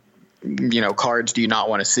 you know, cards do you not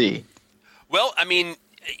want to see? Well, I mean,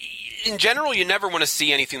 in general, you never want to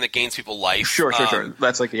see anything that gains people life. Sure.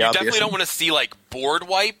 That's, like, the obvious. You definitely don't want to see, like, board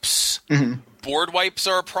wipes. Board wipes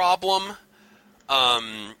are a problem.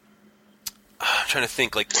 I'm trying to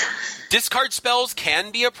think, like, discard spells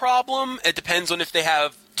can be a problem. It depends on if they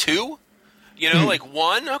have two. You know, like,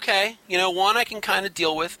 one, okay. You know, one I can kind of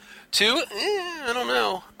deal with. Two, I don't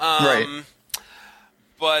know. Right.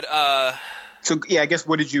 But, so, yeah, I guess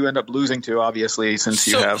what did you end up losing to, obviously, since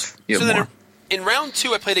you have more? In round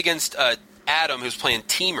 2, I played against Adam, who's playing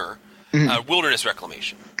Teamer, Wilderness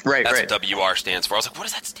Reclamation. Right, That's what WR stands for. I was like, what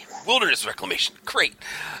does that stand for? Wilderness Reclamation. Great.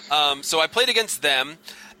 So I played against them,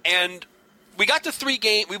 and we got to 3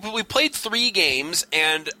 games. We played 3 games,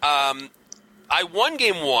 and I won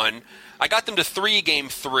game 1. I got them to 3 game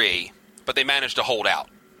 3, but they managed to hold out,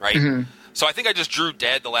 right? So I think I just drew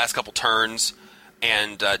dead the last couple turns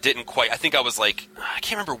and didn't quite. I think I was like, I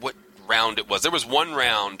can't remember what round it was. There was one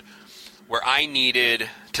round where I needed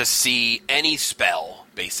to see any spell,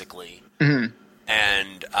 basically, and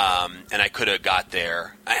I could have got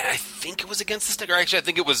there. I think it was against the stick, or actually I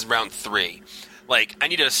think it was round 3. Like, I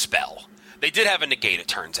needed a spell. They did have a negate, it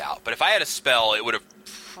turns out. But if I had a spell, it would have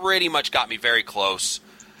pretty much got me very close.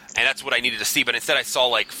 And that's what I needed to see. But instead I saw,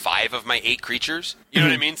 like, 5 of my 8 creatures. You know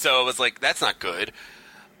what I mean? So I was like, that's not good.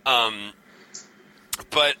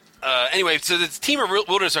 But anyway, so this Teamer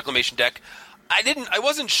Wilderness Reclamation deck, I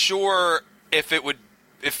wasn't sure if it would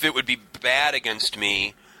be bad against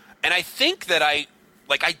me. And I think that I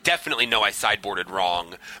definitely know I sideboarded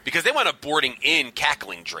wrong, because they wound up boarding in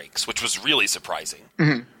Cackling Drakes, which was really surprising,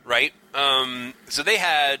 right? So they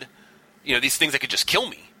had, you know, these things that could just kill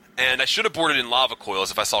me, and I should have boarded in Lava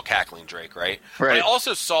Coils if I saw Cackling Drake, right? But I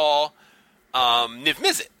also saw Niv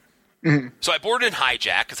Mizzet. So I boarded in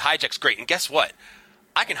Hijack, because Hijack's great, and guess what?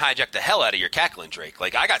 I can hijack the hell out of your Cackling Drake.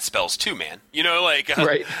 Like, I got spells too, man. You know, like,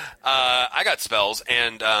 I got spells,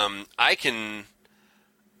 and I can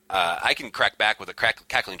crack back with a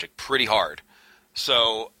Cackling Drake pretty hard.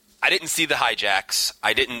 So I didn't see the hijacks.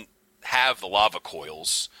 I didn't have the Lava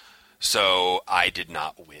Coils, so I did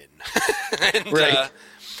not win.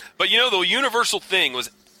 But, you know, the universal thing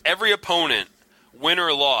was every opponent, win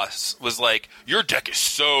or loss, was like, your deck is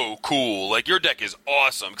so cool. Like, your deck is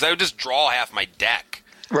awesome. Because I would just draw half my deck.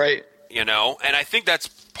 Right. You know? And I think that's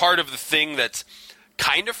part of the thing that's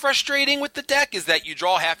kind of frustrating with the deck, is that you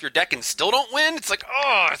draw half your deck and still don't win. It's like,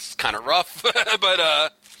 oh, it's kind of rough.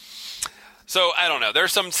 But, so, I don't know. There are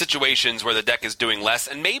some situations where the deck is doing less,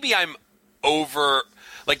 and maybe I'm over,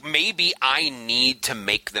 like, maybe I need to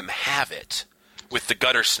make them have it with the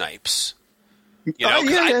Gutter Snipes. You know,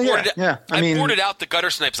 I boarded out the Gutter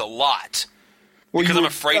Snipes a lot. Well, because I'm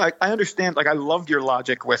afraid. I understand. Like, I loved your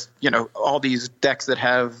logic with, all these decks that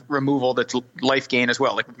have removal that's life gain as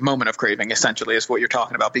well. Like, Moment of Craving, essentially, is what you're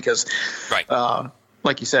talking about. Because, right.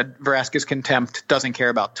 Like you said, Vraska's Contempt doesn't care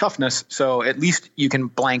about toughness. So at least you can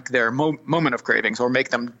blank their Moment of Cravings or make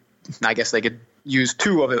them, I guess they could use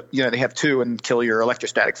 2 of it. They have 2 and kill your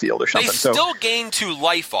Electrostatic Field or something. They still gain 2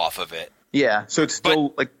 life off of it. Yeah, so it's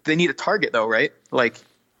still, they need a target, though, right? Like,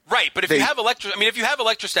 right, but if you have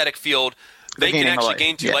Electrostatic Field, they can actually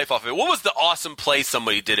gain 2 life off of it. What was the awesome play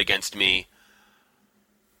somebody did against me?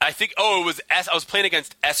 I think, I was playing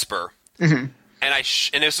against Esper, and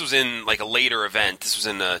and this was in, like, a later event. This was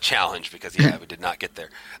in the challenge, because, we did not get there.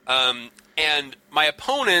 And my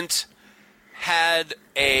opponent had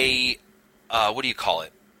a, what do you call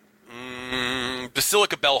it?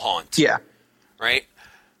 Basilica Bellhaunt. Yeah. Right?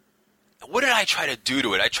 What did I try to do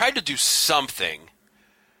to it? I tried to do something,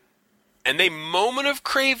 and they Moment of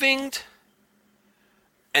Cravinged,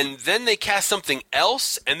 and then they cast something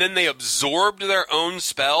else, and then they absorbed their own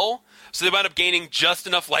spell, so they wound up gaining just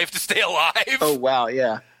enough life to stay alive. Oh, wow,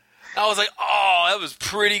 yeah. I was like, that was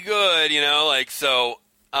pretty good, so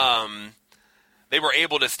they were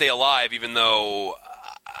able to stay alive, even though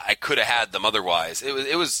I could have had them otherwise.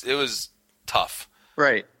 It was tough.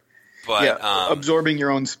 Right. But absorbing your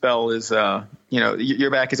own spell is,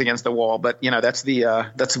 your back is against the wall, but that's the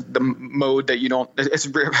mode that you don't. It's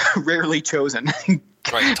rarely chosen.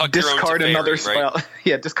 Right, discard another spell. Right?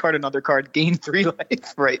 Yeah, discard another card, gain 3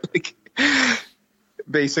 life. Right, like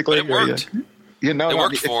basically, but it worked. It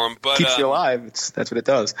worked for him, but keeps you alive. That's what it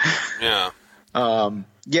does. Yeah.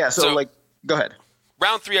 So like, go ahead.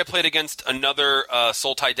 Round 3, I played against another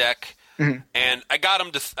Sultai deck, and I got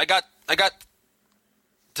him to. I got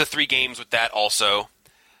to 3 games with that also,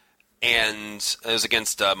 and it was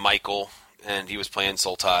against Michael, and he was playing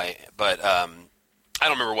Sultai, but I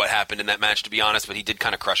don't remember what happened in that match, to be honest, but he did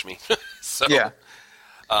kind of crush me. So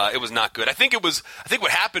it was not good. I think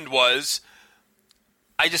what happened was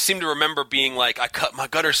I just seem to remember being like, I cut my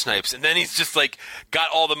Gutter Snipes, and then he's just like got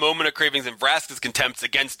all the Moment of Cravings and Vraska's Contempts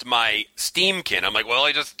against my Steamkin. I'm like, well,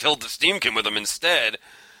 I just killed the Steamkin with him instead.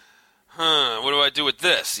 What do I do with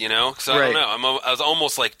this, So I don't know. I was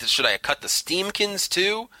almost like, should I have cut the Steamkins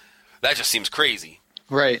too? That just seems crazy.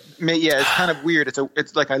 Right. Yeah, it's kind of weird.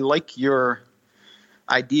 It's like, I like your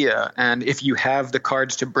idea, and if you have the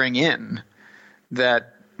cards to bring in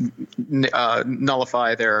that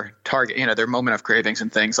nullify their target, their Moment of Cravings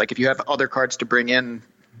and things, like if you have other cards to bring in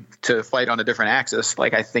to fight on a different axis,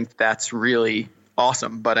 like I think that's really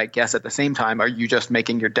awesome. But I guess at the same time, are you just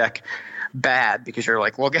making your deck bad because you're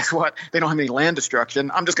like, well, guess what? They don't have any land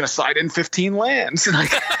destruction. I'm just going to side in 15 lands.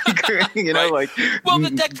 Like, right. Well,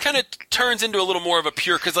 the deck kind of turns into a little more of a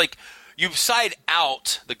pure, because like you side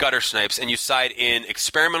out the Gutter Snipes and you side in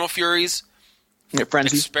Experimental Furies,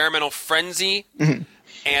 Experimental Frenzy,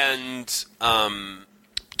 and 2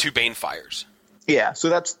 Banefires. Yeah, so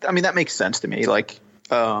that makes sense to me. Like,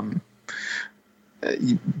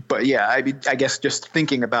 but yeah, I guess just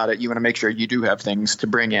thinking about it, you want to make sure you do have things to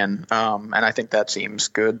bring in, and I think that seems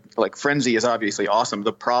good. Like, Frenzy is obviously awesome.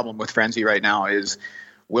 The problem with Frenzy right now is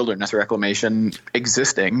Wilderness Reclamation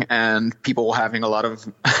existing and people having a lot of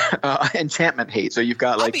enchantment hate. So you've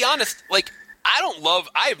got I'll be honest, like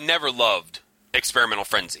I have never loved Experimental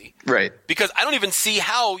Frenzy. Right. Because I don't even see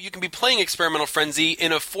how you can be playing Experimental Frenzy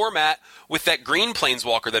in a format with that green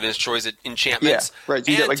Planeswalker that destroys enchantments. Yeah, right.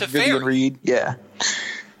 So you get like Vivian Reed. Yeah.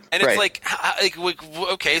 And it's like,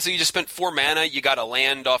 okay, so you just spent 4 mana, you got a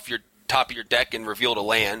land off your top of your deck and revealed a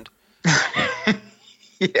land.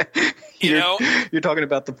 Yeah. You're talking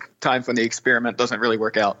about the times when the experiment doesn't really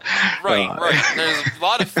work out. Right. There's a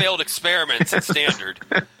lot of failed experiments in Standard.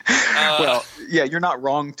 Well, yeah, you're not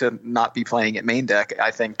wrong to not be playing it main deck.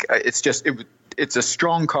 I think it's just it's a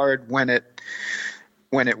strong card when it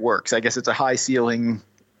works. I guess it's a high ceiling,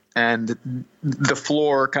 and the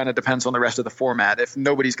floor kind of depends on the rest of the format. If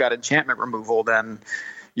nobody's got enchantment removal, then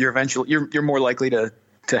you're more likely to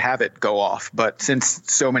have it go off. But since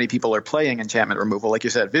so many people are playing enchantment removal, like you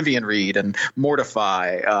said, Vivian Reed and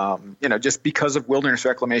Mortify, just because of Wilderness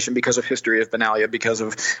Reclamation, because of History of Benalia,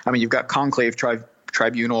 you've got Conclave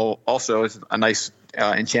Tribunal also is a nice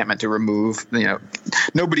enchantment to remove.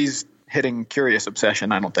 Nobody's hitting Curious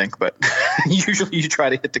Obsession, I don't think, but usually you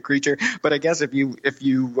try to hit the creature. But I guess if you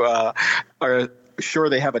are sure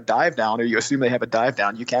they have a dive down, or you assume they have a dive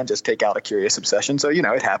down, you can just take out a Curious Obsession. So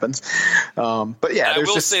it happens. But yeah, I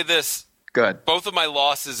will say this. Good. Both of my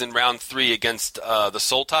losses in round 3 against the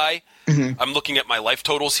Sultai, I'm looking at my life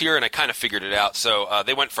totals here, and I kind of figured it out. So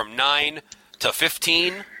they went from 9 to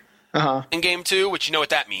 15 in game 2, which you know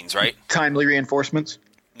what that means, right? Timely reinforcements.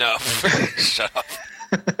 No, shut up.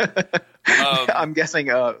 I'm guessing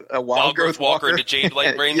a Wild Growth Walker into Jade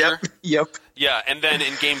Light Ranger. Yep. Yeah, and then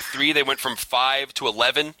in Game 3, they went from 5 to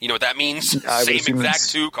 11. You know what that means? I would Same assume exact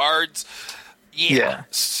it's- 2 cards. Yeah.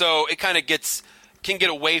 So it kind of can get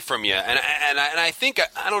away from you. And I think,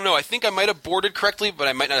 I don't know, I think I might have boarded correctly, but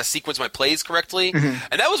I might not have sequenced my plays correctly. Mm-hmm.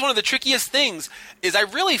 And that was one of the trickiest things, is I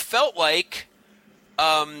really felt like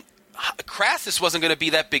Crassus wasn't going to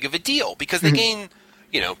be that big of a deal, because they gain,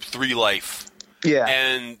 3 life. Yeah.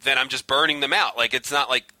 And then I'm just burning them out. Like, it's not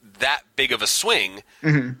like that big of a swing.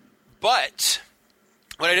 Mm-hmm. But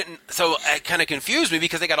so it kind of confused me,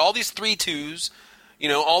 because they got all these 3/2s,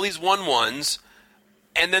 all these 1/1s,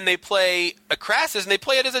 and then they play a Crassus and they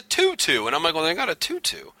play it as a 2/2. And I'm like, well, they got a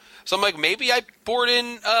 2/2. So I'm like, maybe I board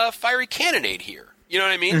in Fiery Cannonade here. You know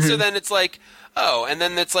what I mean? Mm-hmm. So then it's like, and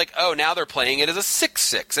then it's like, now they're playing it as a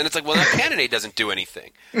 6/6, and it's like, well, that Cannonade doesn't do anything.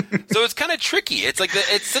 So it's kind of tricky. It's like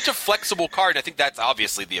it's such a flexible card, and I think that's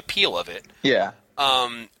obviously the appeal of it. Yeah.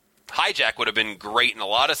 Hijack would have been great in a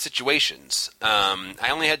lot of situations. I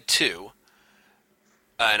only had 2,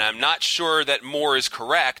 and I'm not sure that more is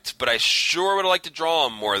correct, but I sure would have liked to draw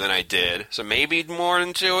them more than I did. So maybe more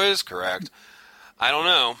than 2 is correct. I don't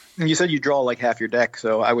know. You said you draw like half your deck,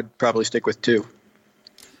 so I would probably stick with 2.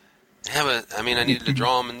 Yeah, but I mean, I needed to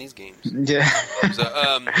draw them in these games. Yeah.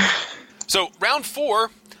 So round 4,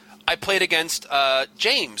 I played against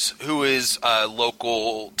James, who is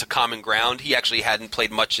local to Common Ground. He actually hadn't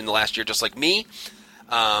played much in the last year, just like me,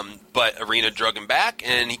 but Arena drug him back,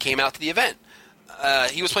 and he came out to the event.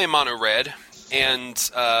 He was playing Mono Red, and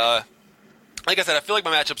like I said, I feel like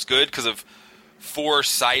my matchup's good because of 4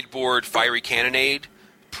 sideboard Fiery Cannonade,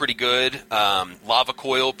 pretty good, Lava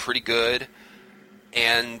Coil, pretty good.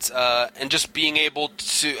 And just being able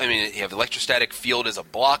to, I mean, you have Electrostatic Field as a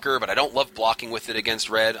blocker, but I don't love blocking with it against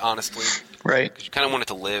red, honestly. Right. Because you kind of want it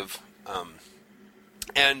to live.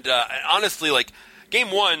 And honestly, like, Game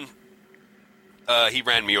 1, he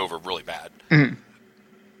ran me over really bad. Mm-hmm.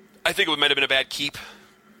 I think it might have been a bad keep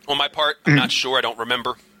on my part. I'm not sure. I don't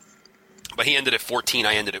remember. But he ended at 14.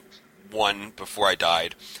 I ended at 1 before I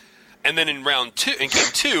died. And then in Game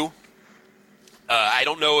 2... I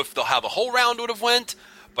don't know how the whole round would have went,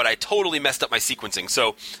 but I totally messed up my sequencing.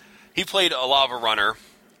 So he played a Lava Runner,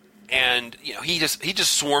 and he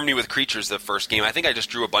just swarmed me with creatures the first game. I think I just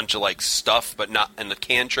drew a bunch of like stuff, but not and the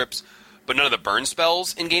cantrips, but none of the burn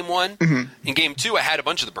spells in Game 1. Mm-hmm. In Game 2, I had a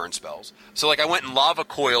bunch of the burn spells. So like I went and Lava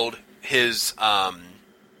Coiled his what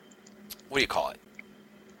do you call it?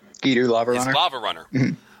 Gidu Lava Runner. His Lava Runner.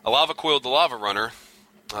 Mm-hmm. I Lava Coiled the Lava Runner.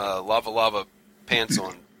 Lava pants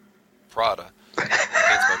on Prada.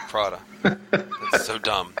 Pants by Prada. That's so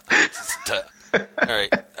dumb. All right.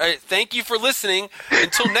 Thank you for listening.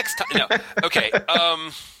 Until next time. No. Okay.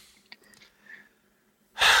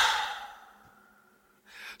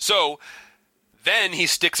 So then he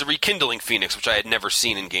sticks a Rekindling Phoenix, which I had never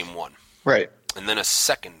seen in Game 1. Right. And then a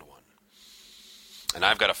second one. And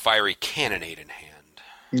I've got a Fiery Cannonade in hand.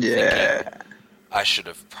 Yeah. I should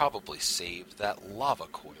have probably saved that Lava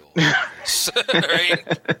Coil. Right?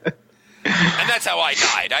 And that's how I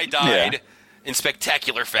died. I died in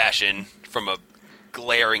spectacular fashion from a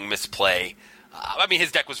glaring misplay. I mean,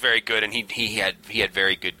 his deck was very good, and he had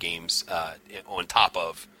very good games on top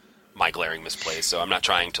of my glaring misplays. So I'm not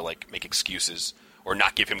trying to like make excuses or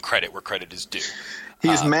not give him credit where credit is due.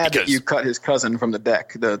 He's mad that you cut his cousin from the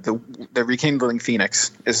deck. The Rekindling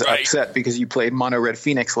Phoenix is upset because you played Mono Red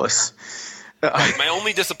Phoenixless. Right. My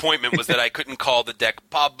only disappointment was that I couldn't call the deck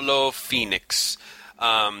Pablo Phoenix.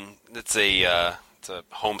 It's a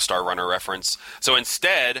Homestar Runner reference. So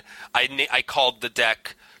instead, I called the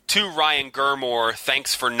deck To Ryan Gurmore,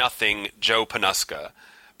 Thanks for Nothing, Joe Panuska,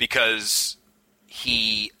 because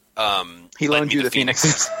he loaned you the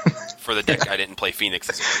Phoenixes for the deck. I didn't play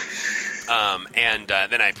Phoenixes. And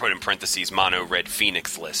then I put in parentheses Mono Red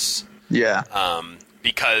Phoenixless. Yeah.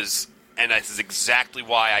 Because, and this is exactly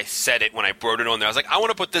why I said it when I wrote it on there. I was like, I want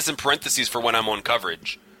to put this in parentheses for when I'm on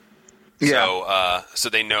coverage. Yeah. So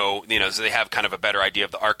they know, so they have kind of a better idea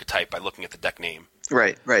of the archetype by looking at the deck name.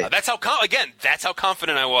 Right. That's how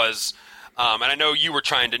confident I was. And I know you were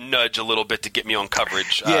trying to nudge a little bit to get me on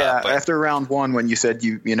coverage. Yeah. After round 1, when you said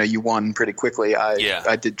you won pretty quickly,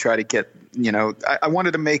 I did try to get, I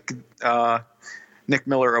wanted to make Nick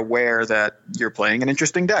Miller aware that you're playing an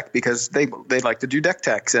interesting deck, because they like to do deck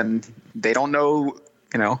techs, and they don't know,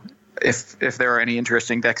 if there are any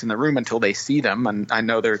interesting decks in the room until they see them. And I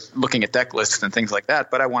know they're looking at deck lists and things like that,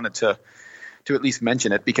 but I wanted to at least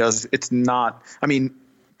mention it, because it's not, I mean,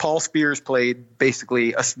 Paul Spears played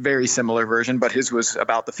basically a very similar version, but his was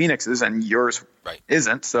about the Phoenixes and yours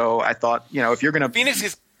isn't. So I thought, if you're going to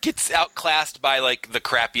Phoenix gets outclassed by like the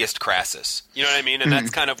crappiest Crassus. You know what I mean? And that's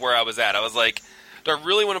kind of where I was at. I was like, do I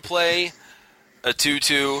really want to play a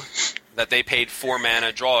 2/2 that they paid 4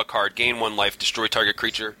 mana, draw a card, gain 1 life, destroy target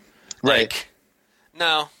creature? Like,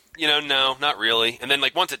 no, no, not really. And then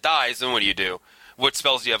like once it dies, then what do you do? What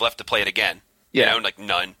spells do you have left to play it again? Yeah. Like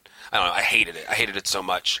none. I don't know. I hated it. I hated it so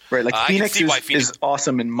much. Right. Like Phoenix is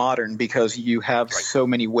awesome in Modern because you have so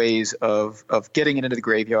many ways of getting it into the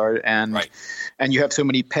graveyard and you have so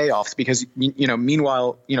many payoffs because,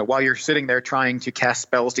 meanwhile, while you're sitting there trying to cast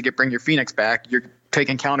spells to bring your Phoenix back, you're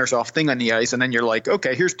taking counters off Thing on the Ice, and then you're like,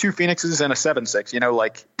 okay, here's 2 Phoenixes and a 7/6,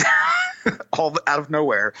 like all out of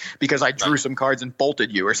nowhere because I drew some cards and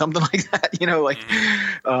bolted you or something like that,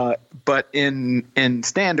 but in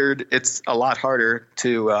Standard, it's a lot harder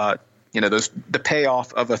to, the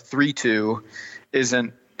payoff of a 3/2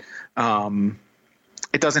 isn't,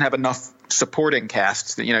 it doesn't have enough supporting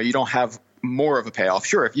casts that, you don't have more of a payoff.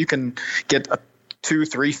 Sure, if you can get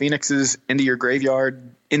 2-3 Phoenixes into your graveyard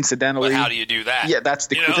incidentally. But how do you do that? Yeah, that's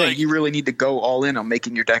the thing. Like, you really need to go all in on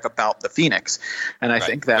making your deck about the Phoenix. And I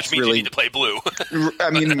think that's which means really... you need to play blue.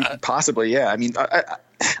 I mean, possibly, yeah. I mean,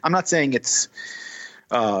 I'm not saying it's...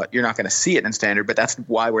 you're not going to see it in Standard, but that's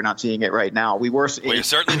why we're not seeing it right now. Well, you're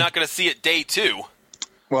certainly not going to see it day 2.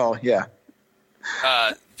 Well, yeah.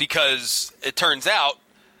 Because it turns out,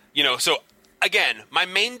 so... Again, my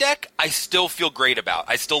main deck, I still feel great about.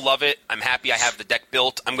 I still love it. I'm happy I have the deck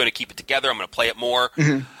built. I'm going to keep it together. I'm going to play it more.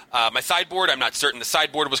 My sideboard, I'm not certain the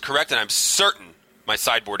sideboard was correct, and I'm certain my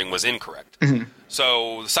sideboarding was incorrect.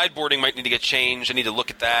 So the sideboarding might need to get changed. I need to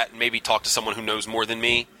look at that and maybe talk to someone who knows more than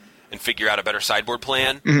me and figure out a better sideboard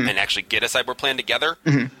plan and actually get a sideboard plan together.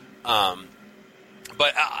 But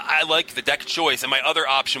I like the deck choice, and my other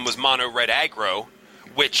option was mono red aggro,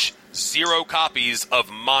 which... 0 copies of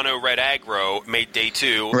mono red aggro made day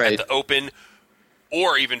 2 at the open,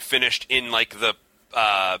 or even finished in like the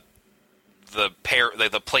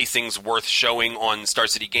placings worth showing on Star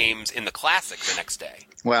City Games in the Classic the next day.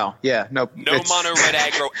 Wow, yeah, no mono red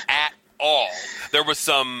aggro at all. There was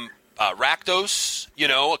some Rakdos,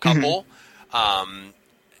 a couple, and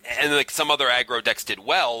like some other aggro decks did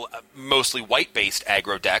well. Mostly white based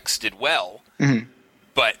aggro decks did well.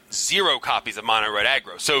 But 0 copies of mono red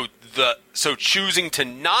aggro. So choosing to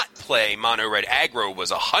not play mono red aggro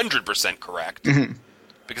was 100% correct,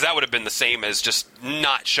 because that would have been the same as just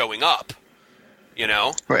not showing up,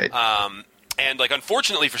 Right. And like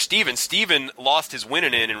unfortunately for Steven lost his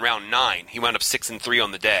winning in round 9. He wound up 6-3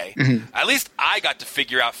 on the day. At least I got to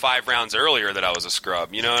figure out 5 rounds earlier that I was a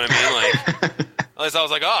scrub. You know what I mean? Like at least I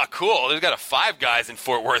was like, oh, cool. There's got a 5 guys in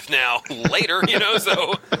Fort Worth now. Later,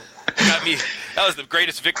 so. Got me. That was the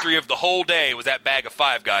greatest victory of the whole day. Was that bag of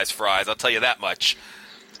 5 guys fries? I'll tell you that much.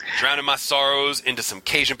 Drowning my sorrows into some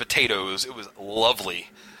Cajun potatoes. It was lovely.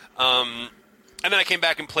 And then I came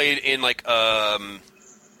back and played in like one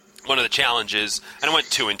of the challenges, and I went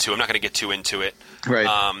 2-2. I'm not going to get too into it. Right.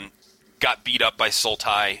 Got beat up by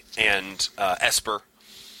Sultai and Esper.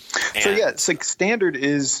 So yeah, it's like Standard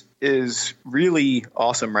is really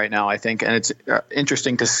awesome right now, I think, and it's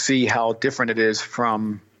interesting to see how different it is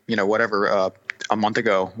from whatever a month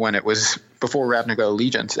ago when it was before Ravnica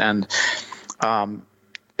Allegiance, and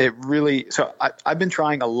it really. So I've been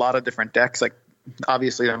trying a lot of different decks. Like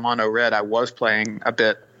obviously the mono red I was playing a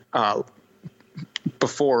bit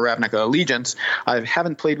before Ravnica Allegiance. I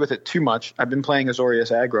haven't played with it too much. I've been playing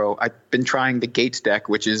Azorius aggro. I've been trying the Gates deck,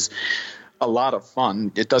 which is a lot of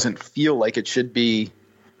fun. It doesn't feel like it should be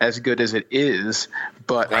as good as it is,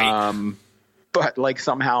 but but like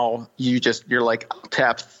somehow you're like, I'll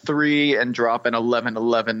tap 3 and drop an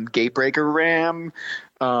 11/11 Gatebreaker Ram.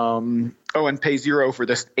 And pay 0 for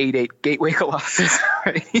this 8/8 Gateway Colossus.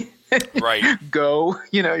 Right. Go.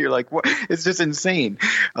 You're like, what? It's just insane.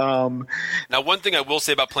 Now, one thing I will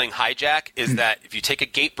say about playing Hijack is that if you take a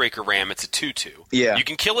Gatebreaker Ram, it's a 2/2. Yeah. You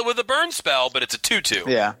can kill it with a burn spell, but it's a 2/2.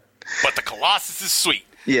 Yeah. But the Colossus is sweet.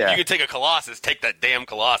 Yeah. You can take a Colossus, take that damn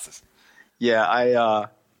Colossus. Yeah,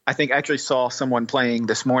 I think I actually saw someone playing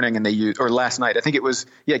this morning, and or last night. I think it was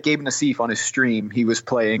Gabe Nassif on his stream. He was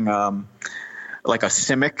playing like a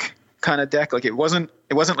Simic kind of deck. Like it wasn't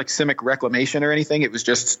it wasn't like Simic Reclamation or anything. It was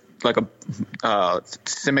just like a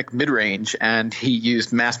Simic mid-range, and he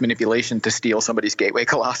used mass manipulation to steal somebody's Gateway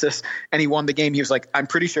Colossus, and he won the game. He was like, I'm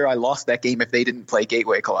pretty sure I lost that game if they didn't play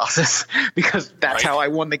Gateway Colossus because that's how I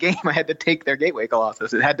won the game. I had to take their Gateway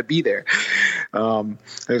Colossus. It had to be there. It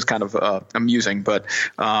was kind of amusing, but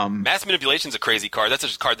mass manipulation's a crazy card. That's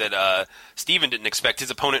a card that Steven didn't expect.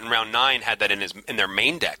 His opponent in round 9 had that in their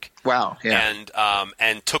main deck. Wow. Yeah.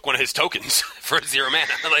 And took one of his tokens for 0 mana.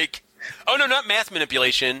 Like, oh no, not mass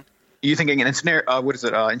manipulation. You thinking an ensnare? What is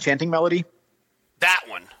it? Enchanting Melody? That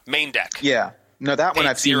one, main deck. Yeah. No, that one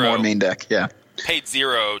I've seen more main deck. Yeah. Paid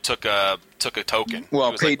 0, took a token.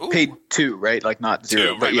 Well, paid 2, right? Like not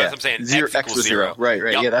 0, 2, but right, yeah, that's what I'm saying. Zero, X was 0. Right.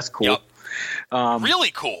 Yep. Yeah, that's cool. Yep.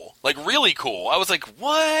 Really cool. Like really cool. I was like,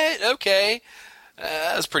 what? Okay,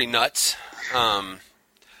 that was pretty nuts.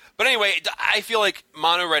 But anyway, I feel like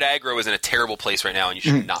mono red aggro is in a terrible place right now, and you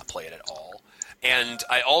should not play it at all. And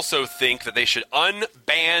I also think that they should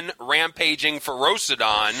unban Rampaging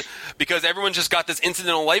Ferocidon because everyone's just got this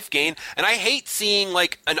incidental life gain, and I hate seeing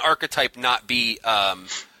like an archetype not be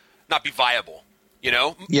viable. You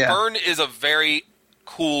know, Burn is a very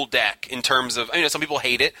cool deck in terms of, some people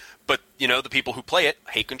hate it, but the people who play it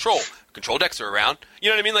hate control. Control decks are around. You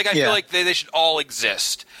know what I mean? Like I feel like they should all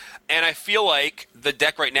exist, and I feel like the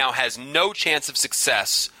deck right now has no chance of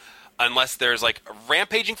success unless there's like a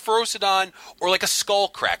Rampaging Ferocidon or like a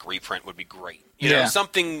Skullcrack reprint would be great. You know,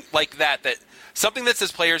 something like that something that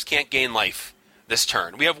says players can't gain life this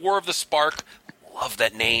turn. We have War of the Spark. Love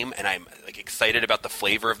that name, and I'm like excited about the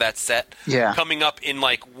flavor of that set. Yeah. Coming up in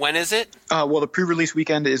like, when is it? Well, the pre-release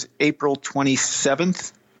weekend is April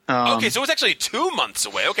 27th. Okay, so it's actually 2 months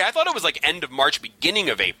away. Okay, I thought it was like end of March, beginning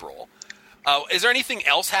of April. Is there anything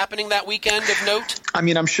else happening that weekend of note? I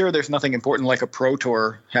mean, I'm sure there's nothing important like a Pro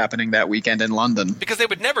Tour happening that weekend in London. Because they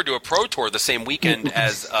would never do a Pro Tour the same weekend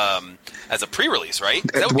as a pre-release, right?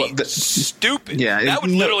 That would be stupid. Yeah, that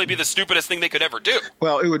would literally be the stupidest thing they could ever do.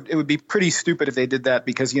 Well, it would be pretty stupid if they did that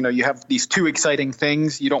because, you have these two exciting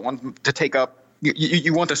things. You don't want them to take up.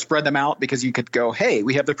 You want to spread them out because you could go, hey,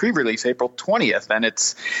 we have the pre-release April 20th, and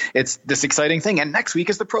it's this exciting thing, and next week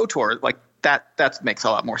is the Pro Tour. Like that makes a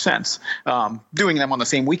lot more sense. Doing them on the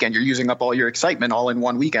same weekend, you're using up all your excitement all in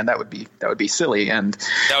one weekend. That would be silly, and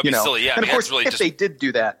that would be silly. Yeah, and of course, if they did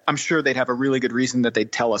do that, I'm sure they'd have a really good reason that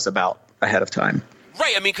they'd tell us about ahead of time.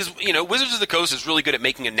 Right, I mean, because, Wizards of the Coast is really good at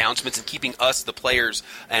making announcements and keeping us, the players,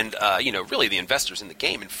 and, really the investors in the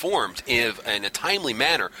game informed in a timely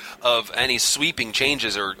manner of any sweeping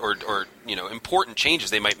changes or important changes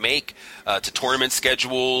they might make to tournament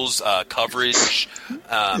schedules, coverage,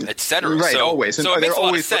 etc. Right, so, always. And so it makes a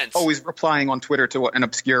lot of sense. Always replying on Twitter to an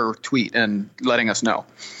obscure tweet and letting us know.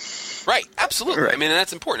 Right, absolutely. Right. I mean,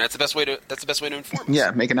 that's important. That's the best way to inform us.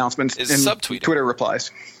 Yeah, make announcements is in subtweeting. Twitter replies.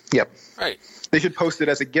 Yep. Right. They should post it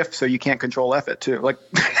as a GIF so you can't control F it too. Like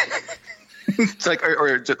it's like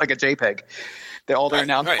or just like a JPEG. All their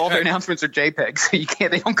announcements are JPEGs, so you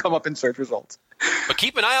can't. They don't come up in search results. But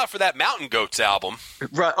keep an eye out for that Mountain Goats album.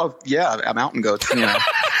 Right? Oh yeah, Mountain Goats.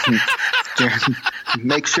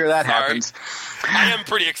 Make sure that happens. I am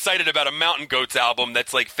pretty excited about a Mountain Goats album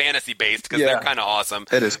that's like fantasy based because they're kind of awesome.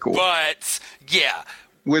 It is cool. But yeah.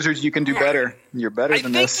 Wizards, you can do better. You're better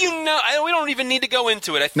than this. I think we don't even need to go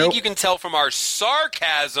into it. I think you can tell from our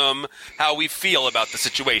sarcasm how we feel about the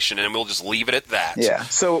situation, and we'll just leave it at that. Yeah.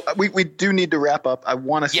 So we do need to wrap up. I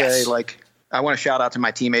want to say, I want to shout out to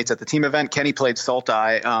my teammates at the team event. Kenny played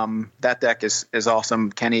Sultai. That deck is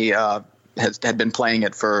awesome. Kenny had been playing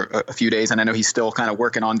it for a few days, and I know he's still kind of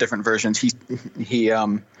working on different versions. He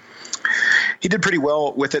did pretty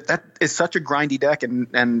well with it. That is such a grindy deck,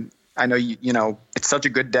 and I know it's such a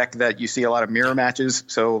good deck that you see a lot of mirror matches,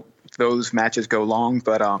 so those matches go long.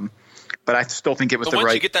 But I still think it was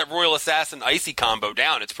once you get that Royal Assassin Icy combo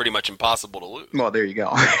down, it's pretty much impossible to lose. Well, there you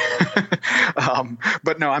go.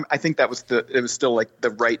 But no, I think it was still like the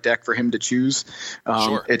right deck for him to choose.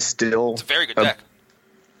 Sure, it's a very good deck.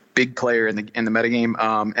 Big player in the metagame.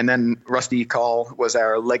 And then Rusty Call was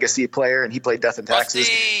our legacy player, and he played Death and Taxes.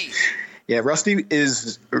 Rusty! Yeah, Rusty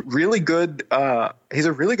is really good. He's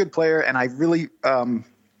a really good player, and I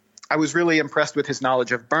was really impressed with his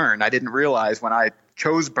knowledge of Burn. I didn't realize when I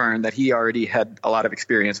chose Burn that he already had a lot of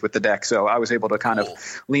experience with the deck, so I was able to kind of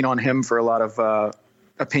lean on him for a lot of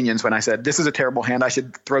opinions when I said, this is a terrible hand, I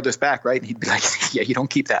should throw this back, right? And he'd be like, yeah, you don't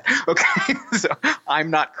keep that. Okay, so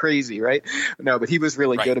I'm not crazy, right? No, but he was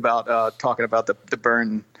really good about talking about the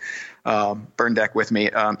Burn deck with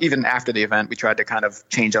me. Even after the event, we tried to kind of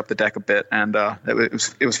change up the deck a bit, and it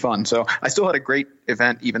was fun. So I still had a great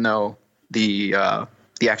event, even though the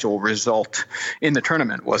actual result in the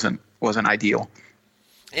tournament wasn't ideal.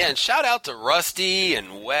 Yeah, and shout out to Rusty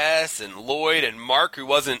and Wes and Lloyd and Mark, who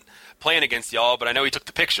wasn't playing against y'all, but I know he took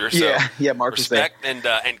the picture. So yeah, Mark respect, was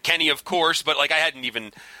there. And Kenny, of course. But like I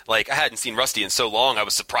hadn't seen Rusty in so long. I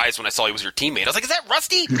was surprised when I saw he was your teammate. I was like, "Is that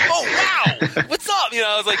Rusty? Oh wow, what's up?"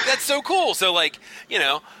 I was like, "That's so cool." So like,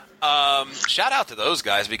 shout out to those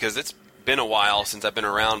guys because it's been a while since I've been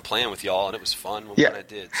around playing with y'all, and it was fun when I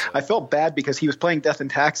did. So. I felt bad because he was playing Death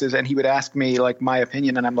and Taxes, and he would ask me like my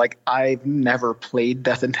opinion, and I'm like, I've never played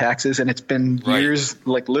Death and Taxes, and it's been years,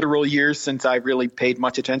 like literal years, since I really paid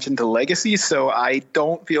much attention to Legacy, so I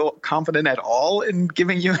don't feel confident at all in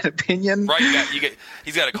giving you an opinion. Right,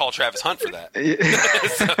 he's got to call Travis Hunt for that.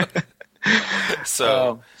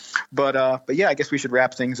 But yeah, I guess we should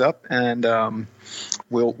wrap things up, and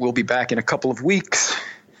we'll be back in a couple of weeks.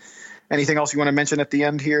 Anything else you want to mention at the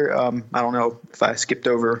end here? I don't know if I skipped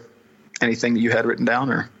over anything that you had written down,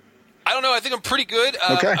 or I don't know. I think I'm pretty good.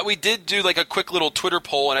 Okay. We did do like a quick little Twitter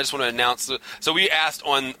poll, and I just want to announce. So we asked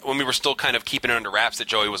when we were still kind of keeping it under wraps that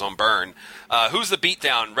Joey was on Burn. Who's the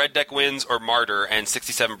beatdown? Red Deck wins or Martyr? And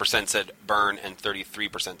 67% said Burn, and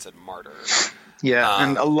 33% said Martyr. Yeah,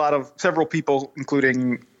 and several people,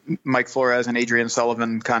 including Mike Flores and Adrian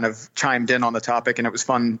Sullivan, kind of chimed in on the topic, and it was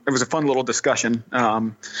fun. It was a fun little discussion.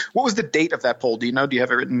 What was the date of that poll? Do you know? Do you have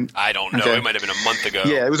it written? I don't know. Okay. It might have been a month ago.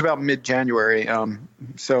 Yeah, it was about mid-January.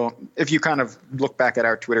 So if you kind of look back at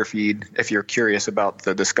our Twitter feed, if you're curious about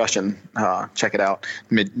the discussion, check it out.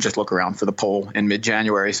 Just look around for the poll in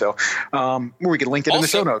mid-January. So we could link it in the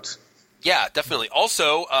show notes. Yeah, definitely.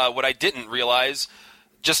 Also, what I didn't realize,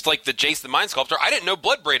 just like the Jace the Mind Sculptor, I didn't know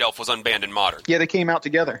Bloodbraid Elf was unbanned in Modern. Yeah, they came out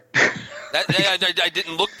together. I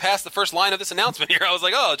didn't look past the first line of this announcement here. I was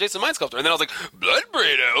like, oh, Jace the Mind Sculptor. And then I was like,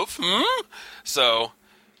 Bloodbraid Elf? So,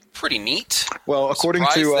 pretty neat. Well, according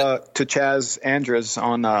to Chaz Andres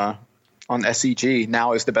on SCG,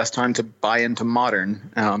 now is the best time to buy into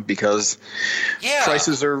Modern because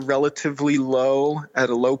prices are relatively low at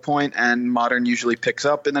a low point, and Modern usually picks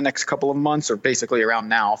up in the next couple of months, or basically around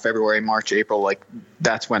now, February, March, April. Like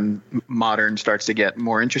that's when Modern starts to get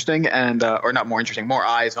more interesting, and or not more interesting, more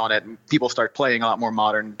eyes on it. People start playing a lot more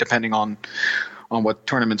Modern, depending on what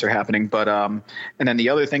tournaments are happening. But and then the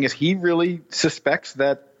other thing is, he really suspects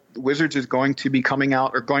that Wizards is going to be coming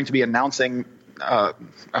out or going to be announcing.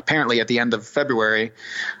 Apparently at the end of February,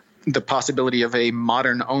 the possibility of a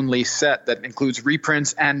Modern-only set that includes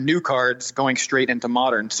reprints and new cards going straight into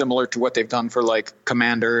Modern, similar to what they've done for like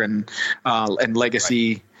Commander and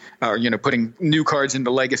Legacy, putting new cards into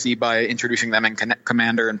Legacy by introducing them in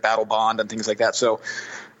Commander and Battle Bond and things like that. So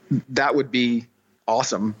that would be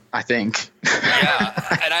awesome, I think.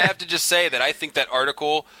 Yeah, and I have to just say that I think that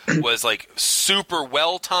article was like super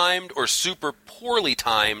well timed or super poorly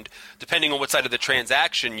timed, depending on what side of the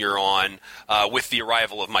transaction you're on, with the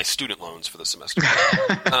arrival of my student loans for the semester.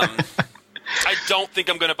 I don't think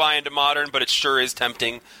I'm going to buy into Modern, but it sure is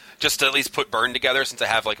tempting just to at least put Burn together since I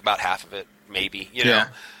have like about half of it, maybe. Yeah.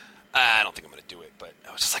 I don't think I'm going to do it, but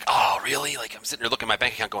I was just like, oh, really? Like I'm sitting there looking at my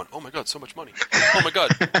bank account going, oh my God, so much money. Oh my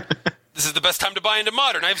God. This is the best time to buy into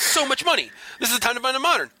Modern. I have so much money. This is the time to buy into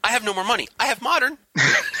Modern. I have no more money. I have Modern.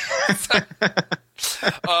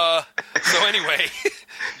 So anyway,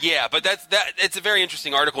 yeah, but it's a very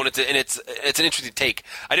interesting article, and it's an interesting take.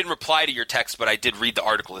 I didn't reply to your text, but I did read the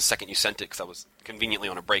article the second you sent it because I was conveniently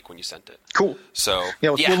on a break when you sent it. Cool. So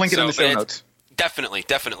we'll link it in the show notes. Definitely.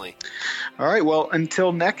 All right. Well,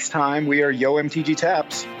 until next time, we are YMTG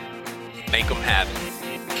Taps. Make them have it.